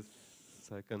scary. this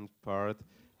second part,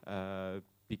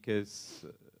 because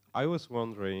I was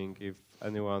wondering if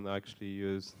anyone actually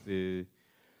used the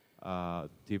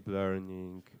deep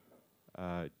learning,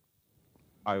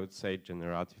 I would say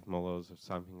generative models or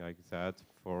something like that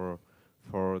for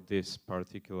this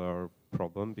particular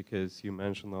problem, because you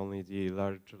mentioned only the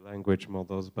large language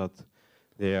models, but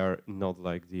they are not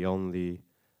like the only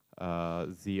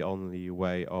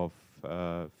way of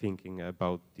thinking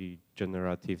about the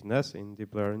generativeness in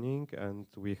deep learning. And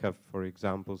we have, for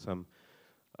example, some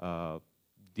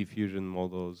diffusion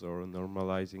models or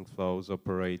normalizing flows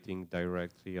operating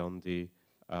directly on the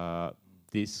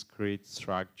discrete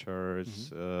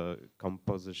structures,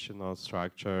 compositional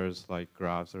structures like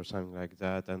graphs or something like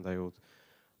that. And I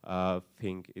would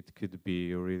think it could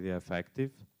be really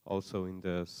effective also in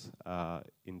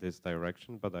this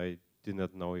direction, but I do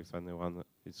not know if anyone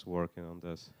is working on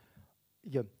this.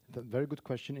 Yeah, very good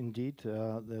question indeed.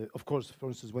 Of course, for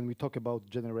instance, when we talk about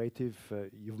generative,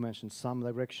 you've mentioned some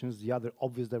directions. The other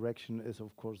obvious direction is,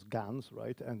 of course, GANs,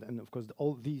 right? And of course,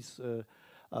 all these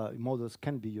models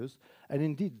can be used. And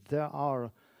indeed, there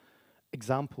are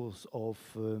examples of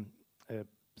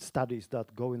studies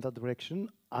that go in that direction.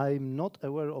 I'm not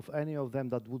aware of any of them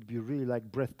that would be really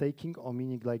like breathtaking, or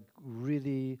meaning like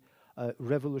really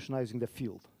revolutionizing the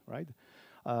field, right?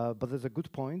 But there's a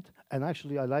good point, and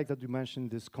actually I like that you mentioned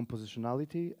this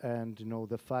compositionality and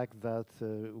the fact that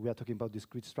we are talking about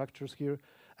discrete structures here,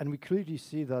 and we clearly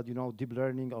see that deep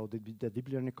learning, or the deep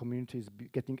learning community is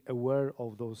getting aware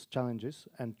of those challenges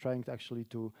and trying to actually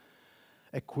to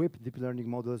equip deep learning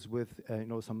models with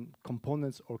some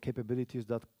components or capabilities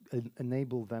that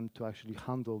enable them to actually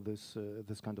handle this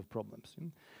kind of problems.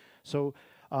 So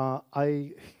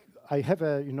I I have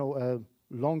a a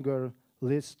longer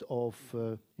list of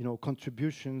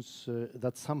contributions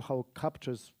that somehow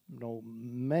captures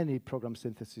many program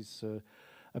synthesis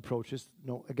approaches.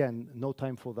 Again, no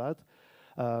time for that.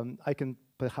 I can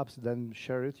perhaps then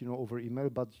share it over email,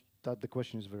 but that the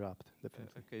question is very apt,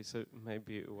 definitely. Okay, so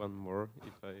maybe one more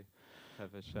if I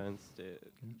have a chance.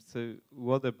 So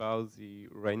what about the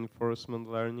reinforcement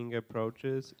learning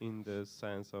approaches in the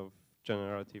sense of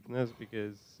generativeness?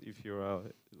 Because if you are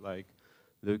like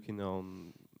looking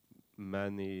on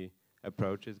many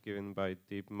approaches given by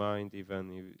DeepMind,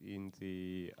 even in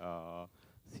the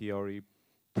theory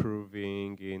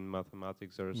proving in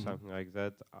mathematics or something like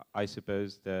that, I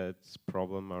suppose that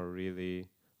problems are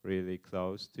really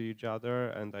close to each other,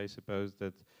 and I suppose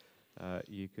that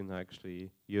you can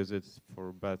actually use it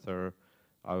for better,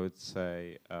 I would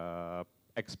say,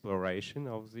 exploration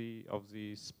of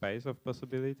the space of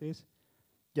possibilities.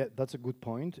 Yeah, that's a good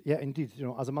point. Yeah, indeed.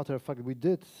 As a matter of fact, we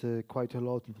did quite a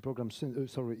lot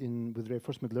in with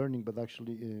reinforcement learning, but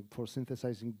actually for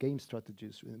synthesizing game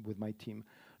strategies with my team,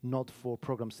 not for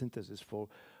program synthesis.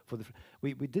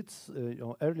 We did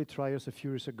early trials a few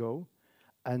years ago,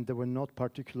 and they were not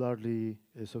particularly,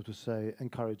 so to say,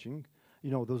 encouraging.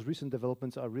 Those recent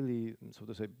developments are really, so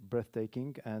to say,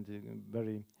 breathtaking and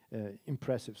very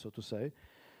impressive, so to say.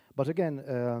 But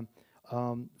again,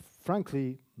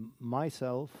 frankly,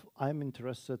 myself, I'm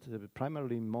interested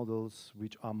primarily in models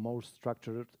which are more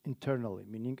structured internally,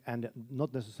 meaning, and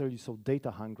not necessarily so data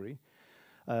hungry,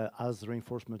 as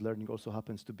reinforcement learning also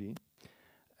happens to be.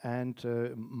 And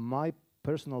my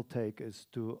personal take is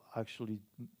to actually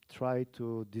try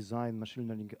to design machine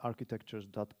learning architectures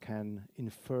that can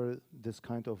infer this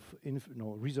kind of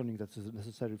reasoning that is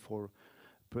necessary for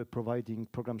providing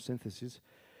program synthesis,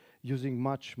 using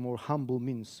much more humble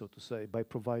means, so to say, by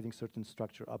providing certain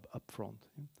structure up front.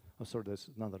 Oh, sorry, there's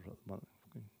another one.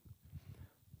 Okay.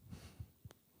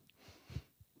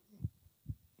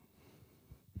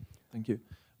 Thank you.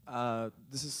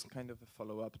 This is kind of a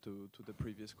follow-up to the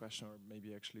previous question, or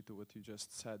maybe actually to what you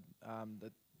just said,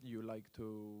 that you like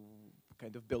to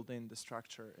kind of build in the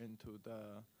structure into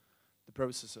the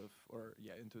process of, or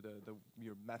yeah, into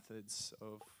your methods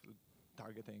of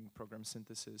targeting program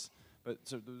synthesis. But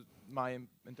so my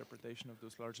interpretation of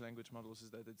those large language models is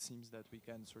that it seems that we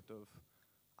can sort of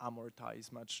amortize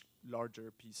much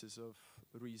larger pieces of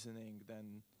reasoning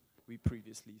than we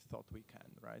previously thought we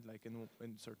can, right? Like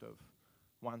in sort of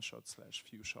one-shot /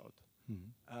 few-shot.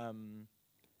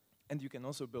 And you can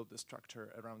also build the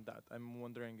structure around that. I'm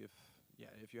wondering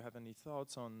if you have any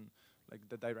thoughts on like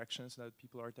the directions that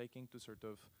people are taking to sort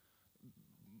of,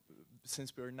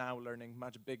 since we're now learning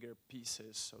much bigger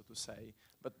pieces, so to say,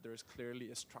 but there's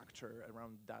clearly a structure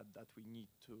around that we need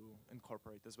to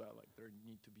incorporate as well. Like there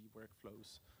need to be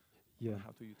workflows. Yeah.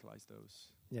 How to utilize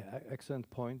those. Yeah, excellent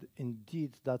point.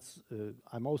 Indeed, that's.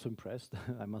 I'm also impressed,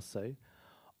 I must say.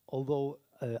 Although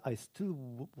I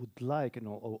still would like,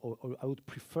 or I would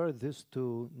prefer this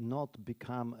to not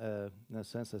become, in a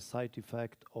sense, a side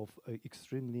effect of an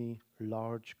extremely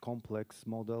large, complex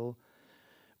model,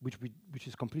 which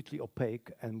is completely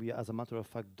opaque, and we, as a matter of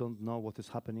fact, don't know what is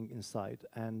happening inside,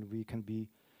 and we can be,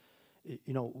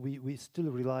 we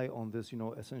still rely on this,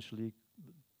 essentially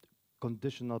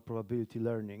conditional probability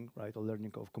learning, right, or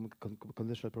learning of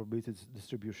conditional probability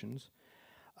distributions.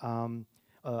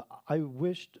 I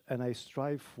wished and I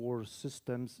strive for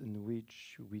systems in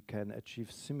which we can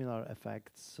achieve similar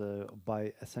effects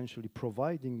by essentially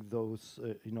providing those,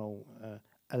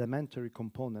 elementary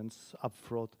components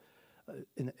upfront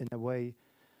in a way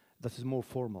that is more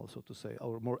formal, so to say,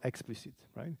 or more explicit,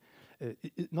 right?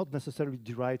 Not necessarily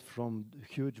derived from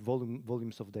huge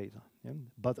volumes of data. Yeah?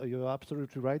 But you're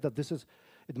absolutely right that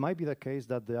it might be the case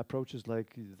that the approaches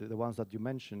like the ones that you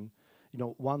mentioned,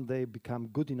 one day become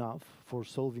good enough for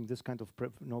solving this kind of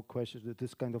questions,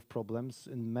 this kind of problems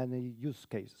in many use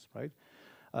cases, right?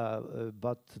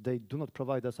 But they do not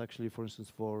provide us actually, for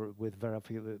instance, with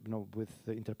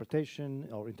the interpretation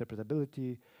or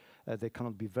interpretability. They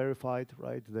cannot be verified,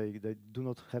 right? They do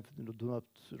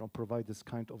not provide this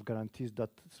kind of guarantees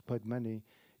that quite many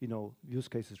use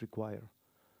cases require.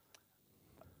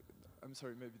 I'm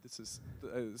sorry, maybe this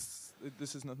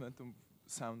is not meant to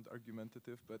sound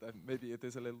argumentative, but maybe it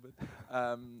is a little bit.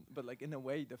 But like in a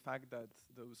way, the fact that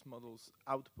those models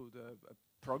output a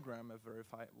program,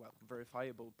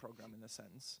 verifiable program in a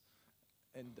sense,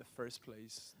 in the first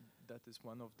place, that is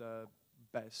one of the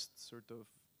best sort of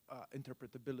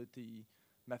interpretability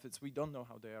methods. We don't know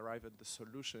how they arrive at the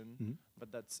solution,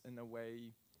 but that's in a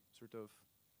way sort of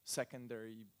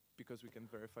secondary because we can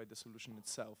verify the solution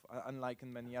itself. Unlike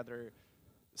in many other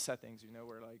settings,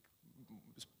 where like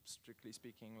strictly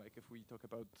speaking, like if we talk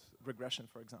about regression,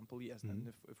 for example, yes,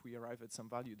 then if we arrive at some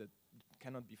value that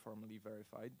cannot be formally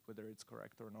verified, whether it's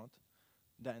correct or not,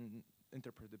 then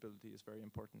interpretability is very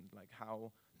important, like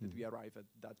how did we arrive at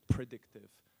that predictive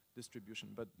distribution.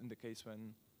 But in the case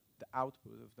when the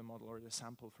output of the model or the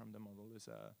sample from the model is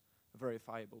a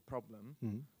verifiable problem,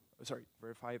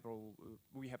 verifiable,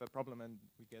 we have a problem and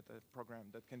we get a program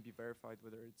that can be verified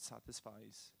whether it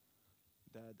satisfies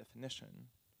the definition,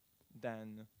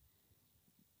 then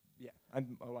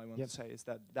all I want to say is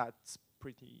that that's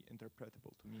pretty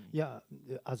interpretable to me. Yeah,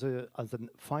 as a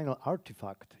final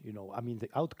artifact, I mean, the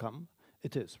outcome,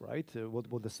 it is, right?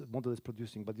 What the model is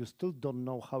producing, but you still don't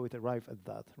know how it arrived at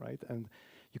that, right? And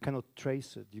you cannot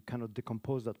trace it. You cannot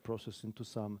decompose that process into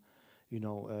some,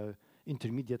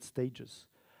 intermediate stages.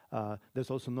 There's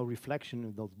also no reflection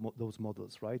in those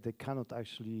models, right? They cannot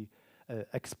actually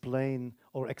explain,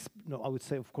 or I would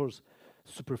say, of course,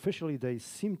 superficially they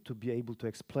seem to be able to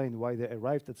explain why they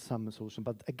arrived at some solution.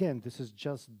 But again, this is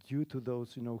just due to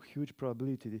those, huge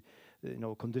probability,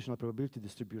 conditional probability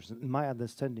distributions, in my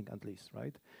understanding at least,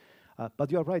 right?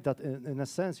 But you're right that in a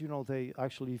sense, they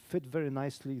actually fit very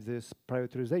nicely this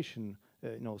prioritization,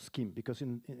 scheme, because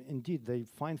indeed they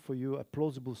find for you a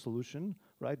plausible solution,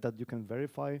 right, that you can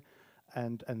verify,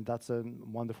 and that's a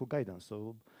wonderful guidance.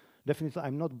 So definitely,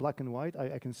 I'm not black and white.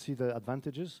 I can see the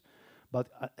advantages, but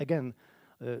again,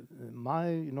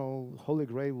 my holy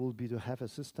grail will be to have a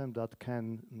system that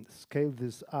can scale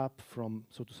this up from,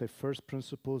 so to say, first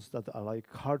principles that are like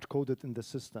hard-coded in the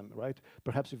system, right?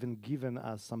 Perhaps even given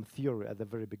as some theory at the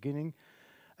very beginning,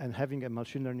 and having a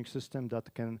machine learning system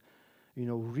that can,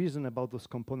 reason about those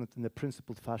components in a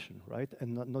principled fashion, right?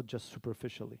 And not just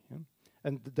superficially. Yeah?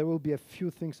 And there will be a few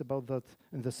things about that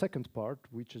in the second part,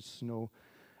 which is,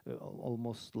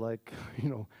 almost like,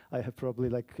 I have probably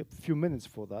like a few minutes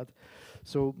for that.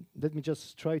 So let me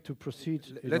just try to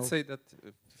proceed. Let's say that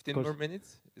 15 more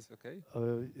minutes is okay?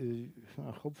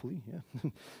 Hopefully,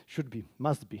 yeah. Should be,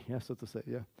 must be, yeah, so to say,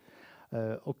 yeah.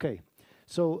 Okay,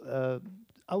 so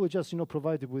I will just,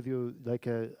 provide with you like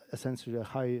essentially a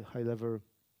high level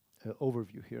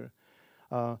overview here.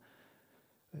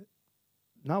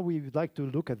 Now we would like to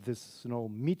look at this,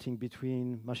 meeting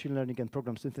between machine learning and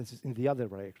program synthesis in the other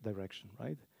direction,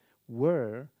 right?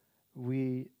 Where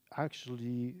we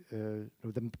actually,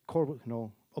 the core,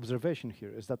 observation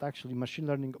here is that actually machine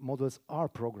learning models are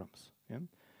programs. Yeah?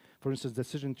 For instance,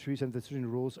 decision trees and decision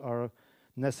rules are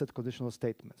nested conditional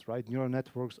statements, right? Neural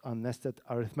networks are nested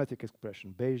arithmetic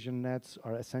expression. Bayesian nets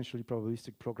are essentially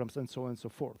probabilistic programs, and so on and so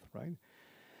forth, right?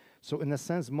 So in a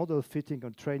sense, model fitting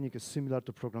or training is similar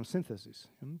to program synthesis.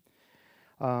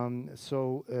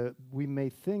 We may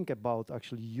think about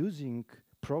actually using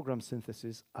program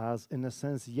synthesis as, in a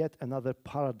sense, yet another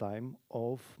paradigm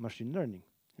of machine learning.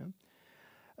 Yeah?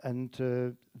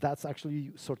 And that's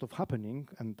actually sort of happening,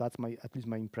 and that's at least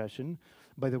my impression.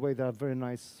 By the way, there are very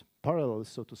nice parallels,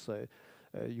 so to say.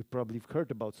 You probably have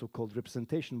heard about so-called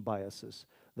representation biases.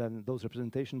 Then those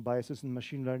representation biases in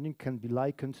machine learning can be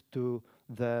likened to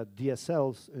the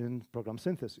DSLs in program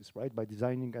synthesis, right? By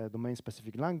designing a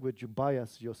domain-specific language, you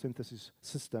bias your synthesis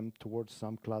system towards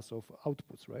some class of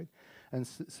outputs, right? And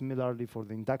similarly for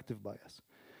the inductive bias.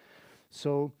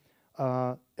 So,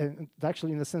 and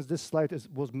actually, in a sense, this slide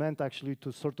was meant actually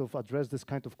to sort of address this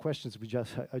kind of questions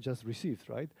I just received,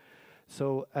 right?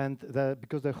 So, and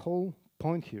because the whole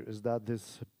point here is that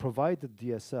this provided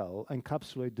DSL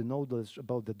encapsulates the knowledge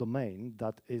about the domain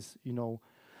that is,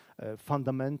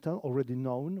 fundamental, already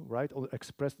known, right, or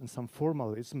expressed in some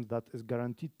formalism that is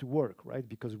guaranteed to work, right,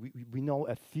 because we know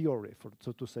a theory,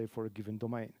 so to say, for a given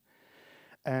domain.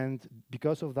 And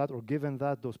because of that, or given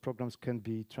that, those programs can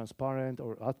be transparent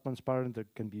or untransparent, they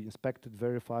can be inspected,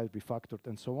 verified, refactored,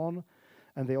 and so on.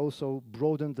 And they also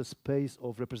broaden the space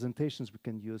of representations we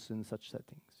can use in such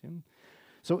settings. Yeah?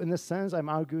 So in a sense, I'm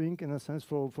arguing, in a sense,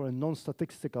 for a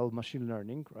non-statistical machine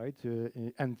learning, right?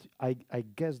 And I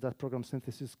guess that program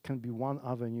synthesis can be one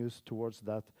avenue towards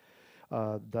that,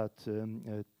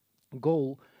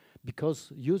 goal,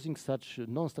 because using such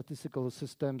non-statistical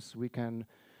systems, we can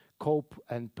cope,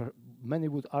 and many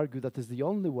would argue that is the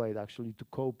only way actually to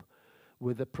cope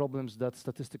with the problems that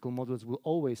statistical models will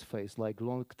always face, like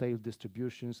long-tail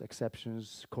distributions,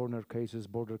 exceptions, corner cases,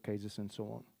 border cases, and so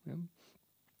on. Yeah?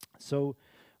 So,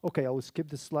 okay, I will skip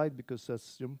this slide because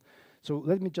that's, so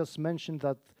let me just mention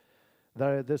that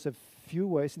there's a few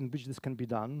ways in which this can be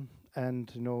done.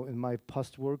 And, in my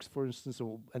past works, for instance,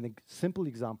 a simple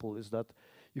example is that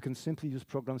you can simply use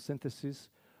program synthesis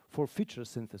for feature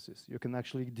synthesis. You can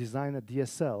actually design a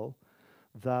DSL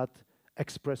that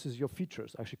expresses your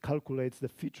features, actually calculates the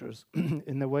features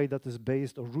in a way that is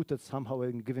based or rooted somehow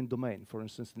in a given domain. For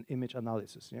instance, in image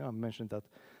analysis. I mentioned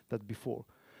that before.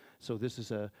 So this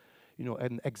is an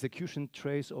execution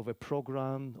trace of a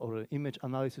program or an image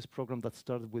analysis program that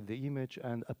started with the image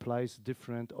and applies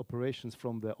different operations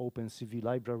from the OpenCV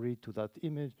library to that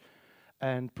image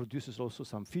and produces also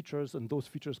some features, and those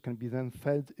features can be then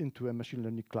fed into a machine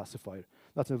learning classifier.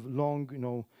 That's a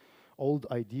long, old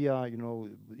idea,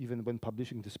 even when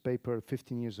publishing this paper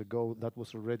 15 years ago, that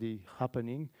was already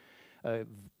happening.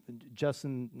 Just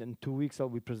in 2 weeks, I'll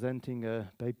be presenting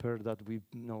a paper that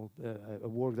a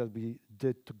work that we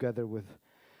did together with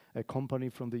a company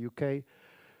from the UK,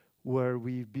 where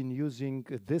we've been using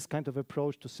this kind of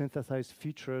approach to synthesize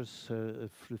features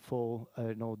for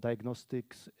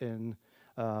diagnostics in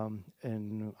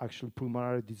actually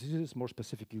pulmonary diseases, more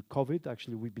specifically COVID.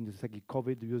 Actually, we've been detecting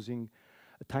COVID using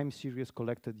a time series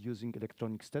collected using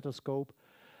electronic stethoscope.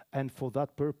 And for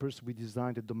that purpose, we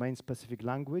designed a domain-specific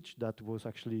language that was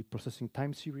actually processing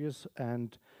time series,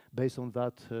 and based on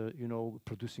that,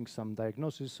 producing some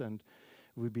diagnosis. And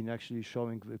we've been actually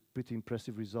showing pretty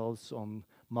impressive results on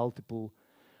multiple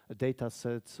data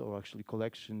sets or actually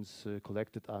collections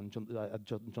collected at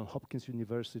Johns Hopkins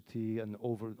University and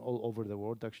all over the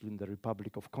world, actually in the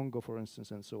Republic of Congo, for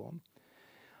instance, and so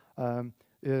on.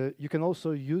 You can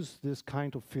also use this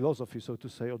kind of philosophy, so to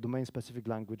say, or domain-specific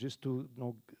languages to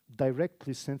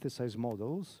directly synthesize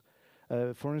models.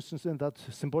 For instance, in that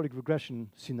symbolic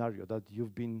regression scenario that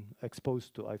you've been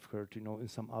exposed to, I've heard, in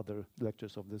some other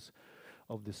lectures of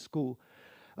this school.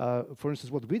 For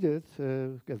instance, what we did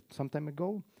some time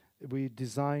ago, we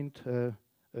designed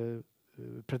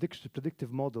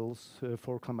predictive models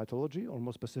for climatology, or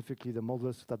more specifically, the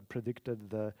models that predicted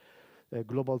the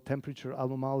global temperature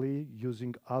anomaly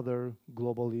using other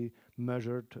globally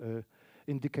measured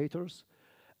indicators.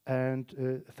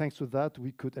 And thanks to that,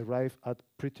 we could arrive at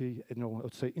pretty,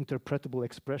 let's say, interpretable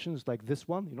expressions like this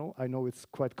one. I know it's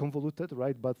quite convoluted,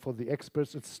 right? But for the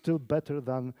experts, it's still better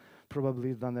than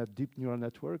probably than a deep neural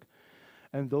network.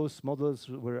 And those models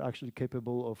were actually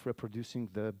capable of reproducing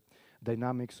the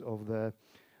dynamics of the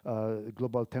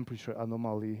global temperature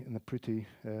anomaly in a pretty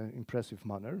impressive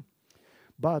manner.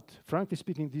 But frankly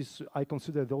speaking, I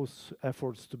consider those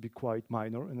efforts to be quite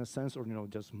minor in a sense, or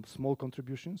just small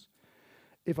contributions.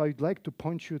 If I'd like to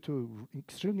point you to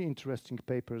extremely interesting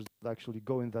papers that actually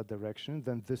go in that direction,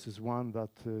 then this is one that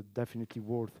definitely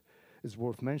is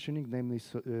worth mentioning, namely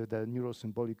the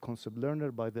Neurosymbolic Concept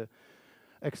Learner by the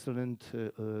excellent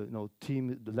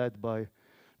team led by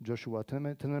Joshua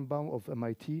Tenenbaum of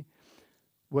MIT,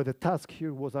 where the task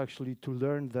here was actually to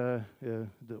learn to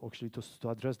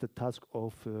address the task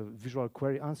of visual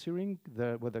query answering,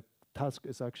 where the task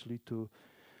is actually to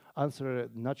answer a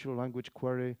natural language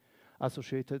query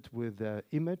associated with the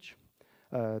image.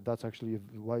 That's actually a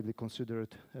widely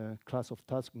considered class of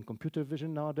task in computer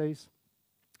vision nowadays.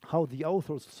 How the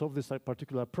authors solved this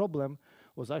particular problem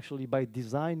was actually by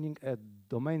designing a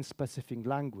domain-specific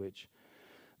language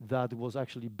that was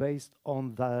actually based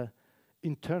on the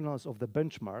internals of the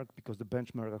benchmark, because the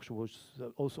benchmark actually was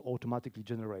also automatically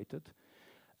generated.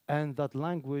 And that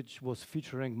language was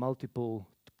featuring multiple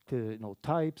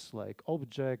types like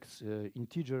objects,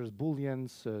 integers,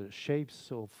 booleans,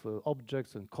 shapes of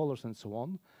objects and colors and so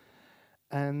on.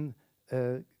 And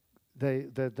the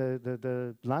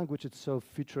language itself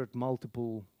featured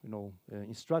multiple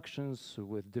instructions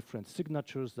with different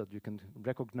signatures that you can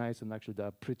recognize, and actually they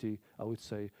are pretty, I would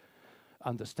say,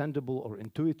 understandable or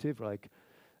intuitive, like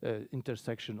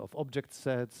intersection of object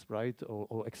sets, right?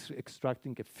 Or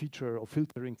extracting a feature or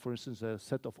filtering, for instance, a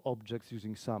set of objects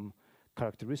using some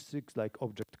characteristics like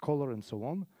object color and so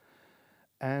on.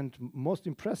 And most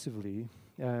impressively,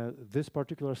 this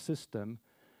particular system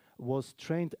was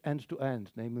trained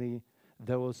end-to-end. Namely,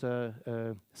 there was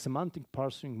a semantic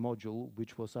parsing module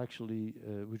which was actually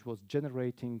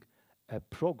generating a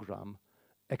program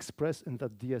expressed in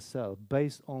that DSL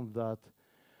based on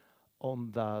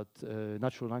that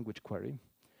natural language query.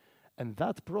 And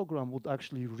that program would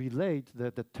actually relate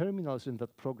the terminals in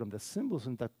that program, the symbols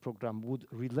in that program would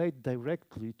relate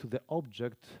directly to the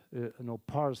object,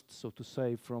 parsed, so to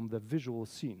say, from the visual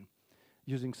scene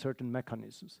using certain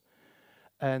mechanisms.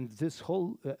 And this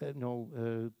whole,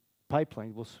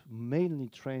 pipeline was mainly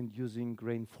trained using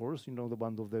Reinforce, the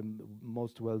one of the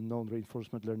most well-known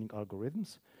reinforcement learning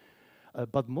algorithms.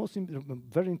 But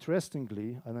very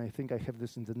interestingly, and I think I have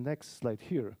this in the next slide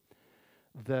here,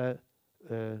 the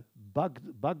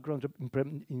background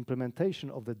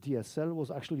implementation of the DSL was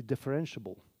actually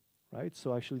differentiable, right?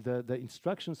 So actually the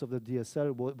instructions of the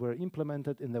DSL were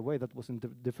implemented in a way that was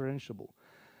differentiable.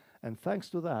 And thanks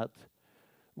to that,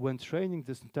 when training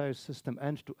this entire system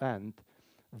end to end,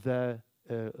 the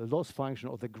loss function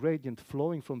or the gradient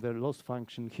flowing from the loss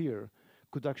function here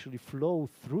could actually flow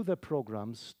through the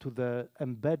programs to the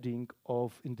embedding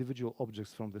of individual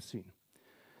objects from the scene.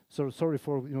 So sorry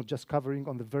for just covering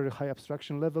on the very high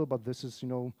abstraction level, but this is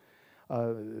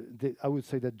I would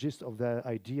say the gist of the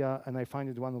idea, and I find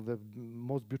it one of the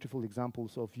most beautiful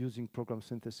examples of using program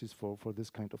synthesis for this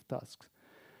kind of tasks.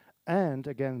 And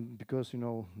again, because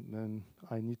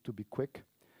I need to be quick,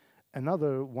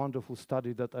 another wonderful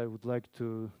study that I would like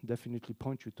to definitely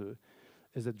point you to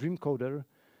is a Dreamcoder,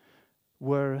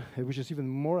 which is even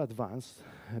more advanced,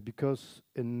 because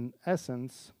in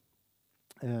essence,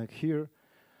 here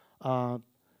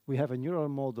we have a neural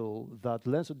model that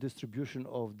learns a distribution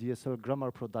of DSL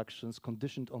grammar productions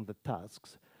conditioned on the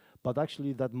tasks, but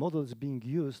actually that model is being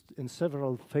used in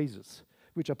several phases,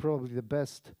 which are probably the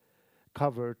best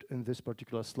covered in this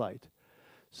particular slide.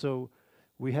 So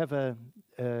we have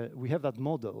that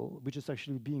model, which is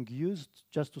actually being used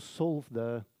just to solve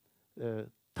the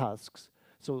tasks.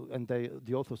 So, and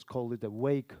the authors call it a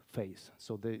wake phase.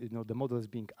 So the model is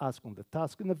being asked on the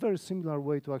task in a very similar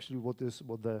way to actually what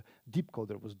the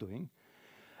deepcoder was doing.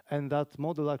 And that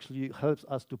model actually helps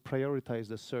us to prioritize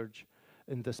the search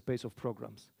in the space of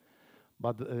programs.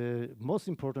 But most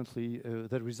importantly,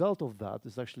 the result of that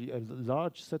is actually a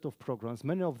large set of programs,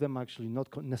 many of them actually not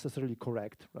necessarily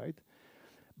correct, right?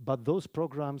 But those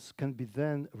programs can be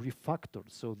then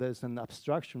refactored. So there's an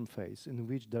abstraction phase in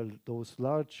which those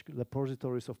large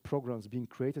repositories of programs being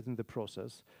created in the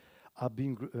process are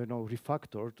being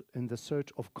refactored in the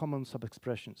search of common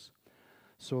sub-expressions.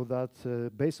 So that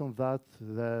based on that,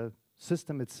 the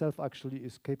system itself actually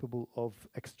is capable of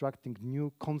extracting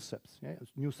new concepts,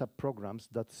 new sub-programs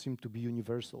that seem to be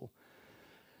universal.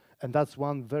 And that's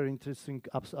one very interesting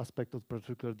aspect of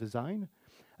particular design.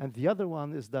 And the other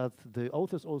one is that the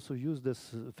authors also use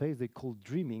this phase they call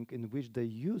dreaming, in which they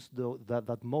use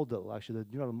that model, actually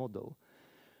the neural model,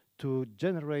 to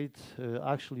generate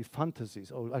actually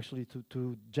fantasies, or actually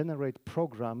to generate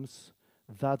programs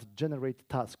that generate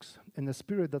tasks in a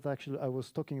spirit that actually I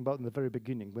was talking about in the very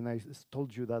beginning when I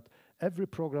told you that every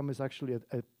program is actually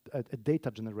a data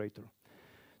generator.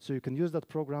 So you can use that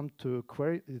program to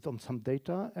query it on some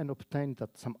data and obtain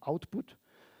some output.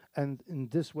 And in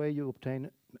this way, you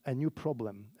obtain a new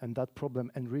problem, and that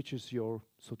problem enriches your,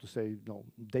 so to say,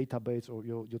 database or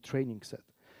your training set.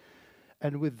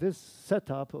 And with this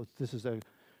setup, this is a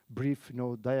brief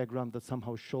diagram that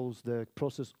somehow shows the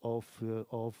process of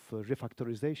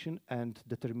refactorization and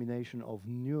determination of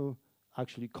new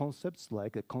actually concepts,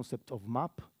 like a concept of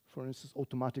map, for instance,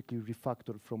 automatically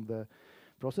refactored from the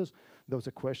process. There was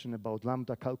a question about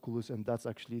lambda calculus, and that's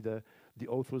actually the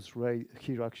authors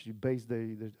here actually based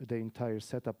the entire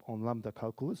setup on lambda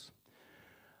calculus.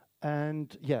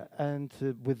 And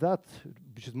with that,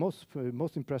 which is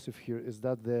most impressive here, is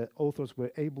that the authors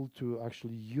were able to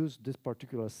actually use this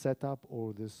particular setup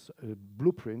or this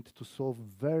blueprint to solve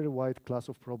very wide class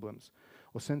of problems,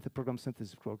 or program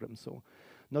synthesis programs. So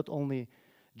not only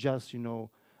just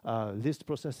list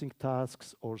processing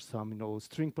tasks or some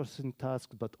string processing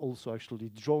tasks, but also actually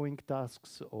drawing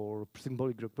tasks or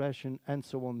symbolic regression and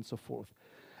so on and so forth.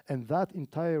 And that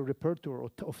entire repertoire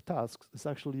of tasks is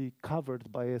actually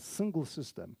covered by a single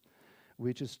system,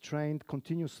 which is trained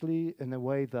continuously in a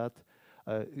way that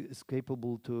is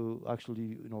capable to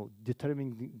actually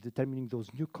determining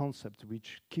those new concepts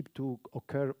which keep to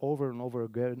occur over and over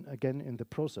again in the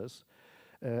process.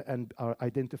 And are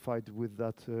identified with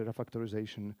that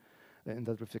refactorization in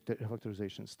that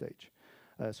refactorization stage.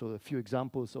 So a few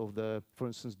examples of for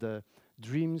instance, the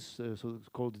dreams,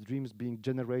 so-called dreams being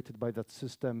generated by that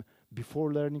system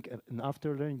before learning and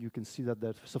after learning. You can see that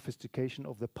the sophistication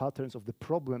of the patterns of the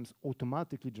problems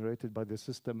automatically generated by the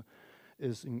system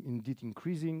is indeed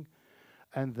increasing,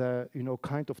 and the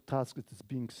kind of task that is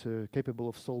being capable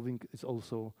of solving is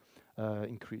also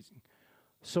increasing.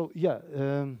 So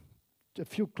a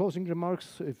few closing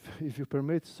remarks, if you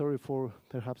permit. Sorry for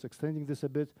perhaps extending this a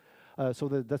bit. So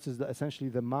that is essentially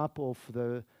the map of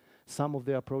some of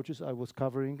the approaches I was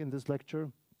covering in this lecture.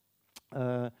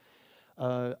 As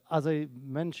I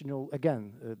mentioned,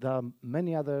 again, there are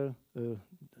many other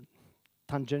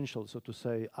tangential, so to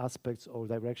say, aspects or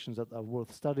directions that are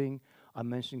worth studying. I'm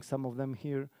mentioning some of them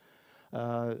here.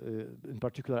 In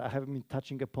particular, I haven't been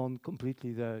touching upon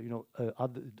completely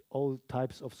all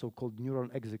types of so-called neural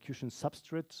execution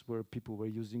substrates, where people were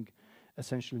using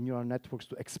essentially neural networks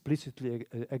to explicitly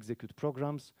execute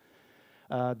programs.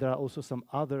 There are also some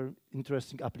other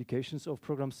interesting applications of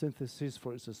program synthesis,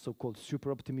 for instance, so-called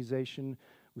super optimization,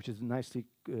 which is nicely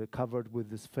covered with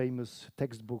this famous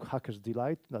textbook Hacker's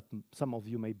Delight that some of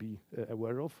you may be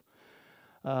aware of.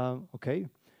 Okay.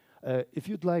 If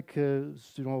you'd like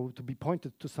to be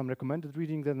pointed to some recommended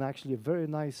reading, then actually a very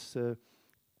nice,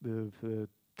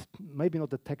 maybe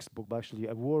not a textbook, but actually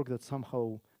a work that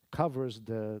somehow covers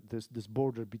this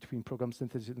border between program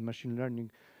synthesis and machine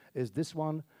learning is this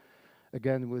one.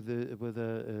 Again, with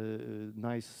a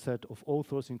nice set of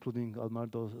authors, including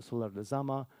Almado Solar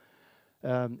Lezama,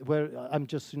 where I'm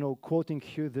just quoting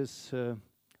here this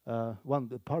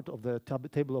one part of the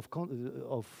table of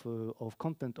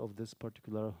content of this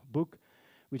particular book,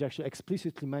 which actually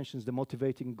explicitly mentions the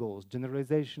motivating goals: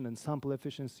 generalization and sample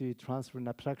efficiency, transfer and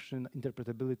abstraction,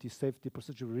 interpretability, safety,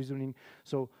 procedural reasoning.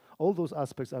 So all those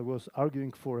aspects I was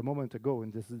arguing for a moment ago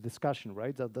in this discussion,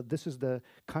 right? That this is the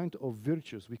kind of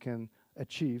virtues we can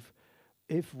achieve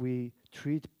if we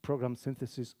treat program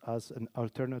synthesis as an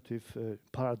alternative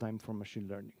paradigm for machine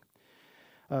learning.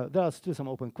 There are still some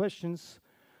open questions.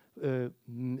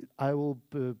 I will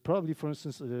probably, for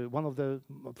instance, one of the,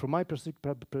 from my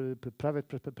private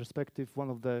perspective, one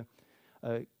of the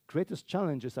greatest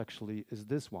challenges actually is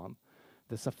this one,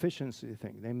 the sufficiency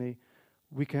thing. Namely,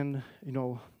 we can,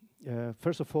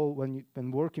 first of all, when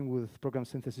working with program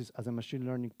synthesis as a machine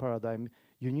learning paradigm,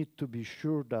 you need to be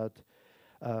sure that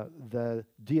the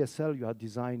DSL you are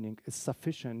designing is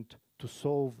sufficient to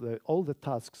solve all the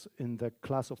tasks in the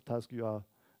class of tasks you are,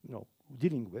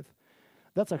 dealing with.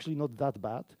 That's actually not that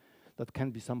bad. That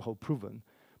can be somehow proven.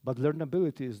 But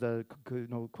learnability is the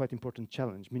quite important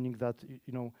challenge, meaning that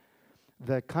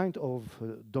the kind of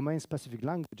domain-specific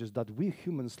languages that we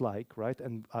humans like, right,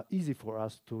 and are easy for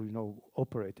us to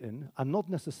operate in, are not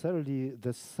necessarily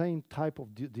the same type of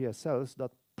DSLs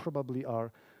that probably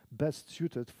are best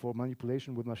suited for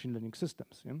manipulation with machine learning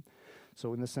systems. Yeah?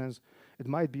 So in a sense, it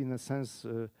might be in a sense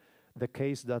the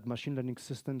case that machine learning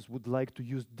systems would like to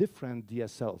use different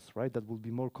DSLs, right? That would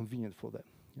be more convenient for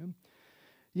them.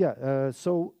 Yeah.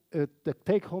 So the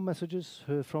take-home messages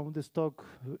from this talk,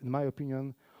 in my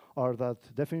opinion, are that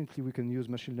definitely we can use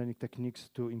machine learning techniques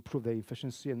to improve the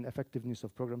efficiency and effectiveness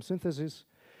of program synthesis.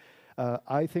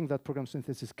 I think that program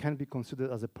synthesis can be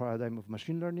considered as a paradigm of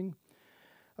machine learning.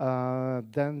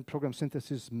 Then program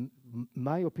synthesis,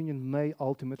 my opinion, may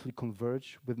ultimately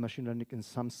converge with machine learning in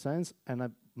some sense,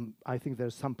 and I think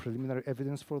there's some preliminary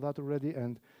evidence for that already,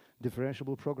 and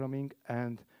differentiable programming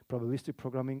and probabilistic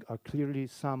programming are clearly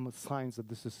some signs that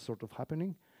this is sort of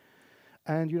happening.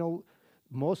 And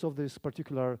most of these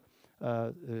particular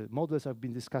models I've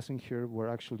been discussing here were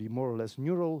actually more or less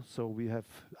neural, so we have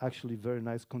actually very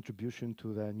nice contribution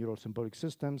to the neural symbolic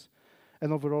systems.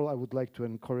 And overall, I would like to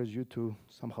encourage you to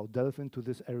somehow delve into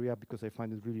this area because I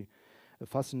find it really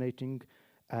fascinating.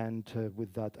 And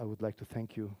with that, I would like to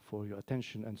thank you for your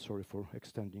attention and sorry for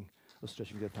extending or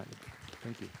stretching the time.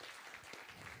 Thank you.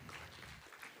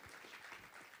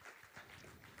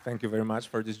 Thank you very much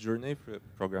for this journey for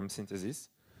program synthesis.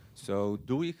 So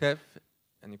do we have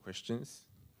any questions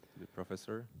to the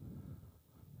professor?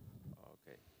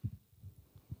 Okay.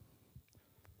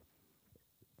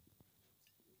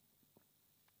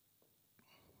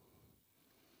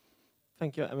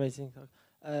 Thank you, amazing talk.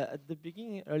 At the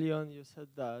beginning, early on, you said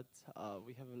that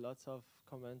we have lots of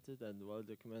commented and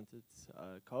well-documented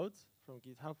code from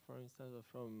GitHub, for instance, or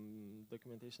from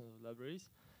documentation of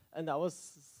libraries. And I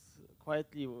was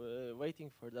quietly waiting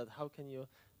for that. How can you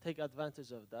take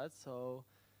advantage of that? So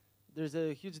there's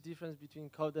a huge difference between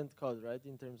code and code, right?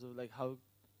 In terms of like how,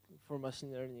 for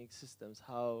machine learning systems,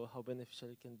 how beneficial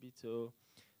it can be to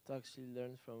actually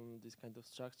learn from these kind of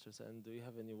structures. And do you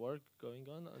have any work going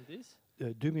on this?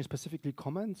 Do you mean specifically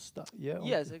comments? Yeah.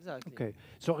 Yes, exactly. Okay.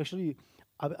 So actually,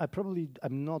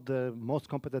 I'm not the most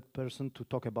competent person to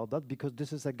talk about that because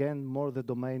this is again more the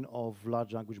domain of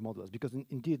large language models because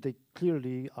indeed they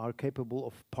clearly are capable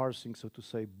of parsing, so to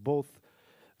say, both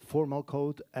formal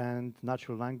code and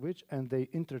natural language, and they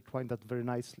intertwine that very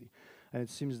nicely. And it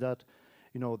seems that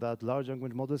that large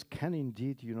language models can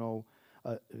indeed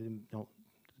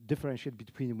differentiate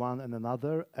between one and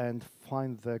another and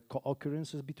find the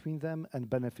co-occurrences between them and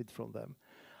benefit from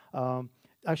them.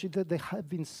 Actually, there have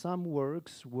been some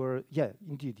works where,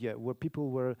 where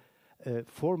people were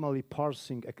formally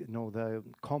parsing, the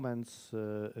comments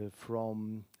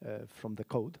from the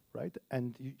code, right?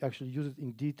 And you actually use it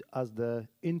indeed as the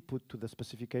input to the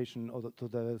specification or to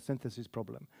the synthesis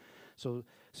problem. So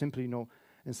simply,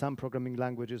 in some programming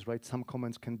languages, right, some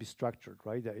comments can be structured,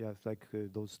 right? You have like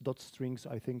those dot strings,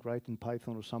 I think, right, in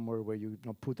Python or somewhere where you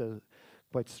put a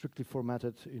quite strictly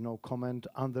formatted, comment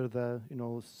under the,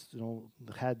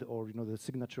 the head or the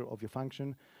signature of your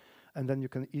function, and then you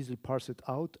can easily parse it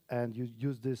out, and you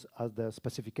use this as the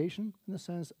specification in a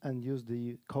sense, and use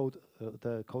the code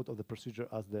of the procedure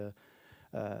as the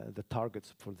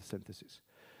targets for the synthesis.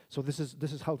 So this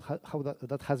is how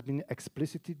that has been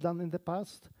explicitly done in the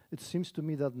past. It seems to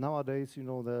me that nowadays, you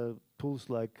know, the tools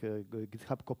like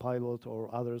GitHub Copilot or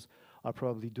others are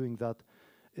probably doing that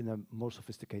in a more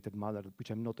sophisticated manner, which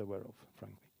I'm not aware of,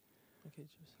 frankly. Okay,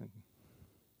 cheers. Thank you.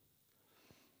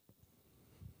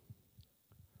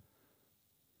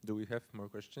 Do we have more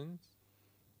questions?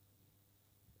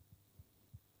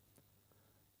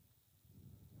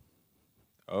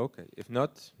 Okay, if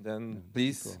not, then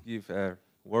please give a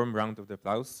warm round of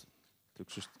applause to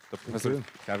Professor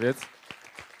Krawiec.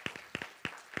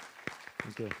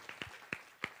 Thank you.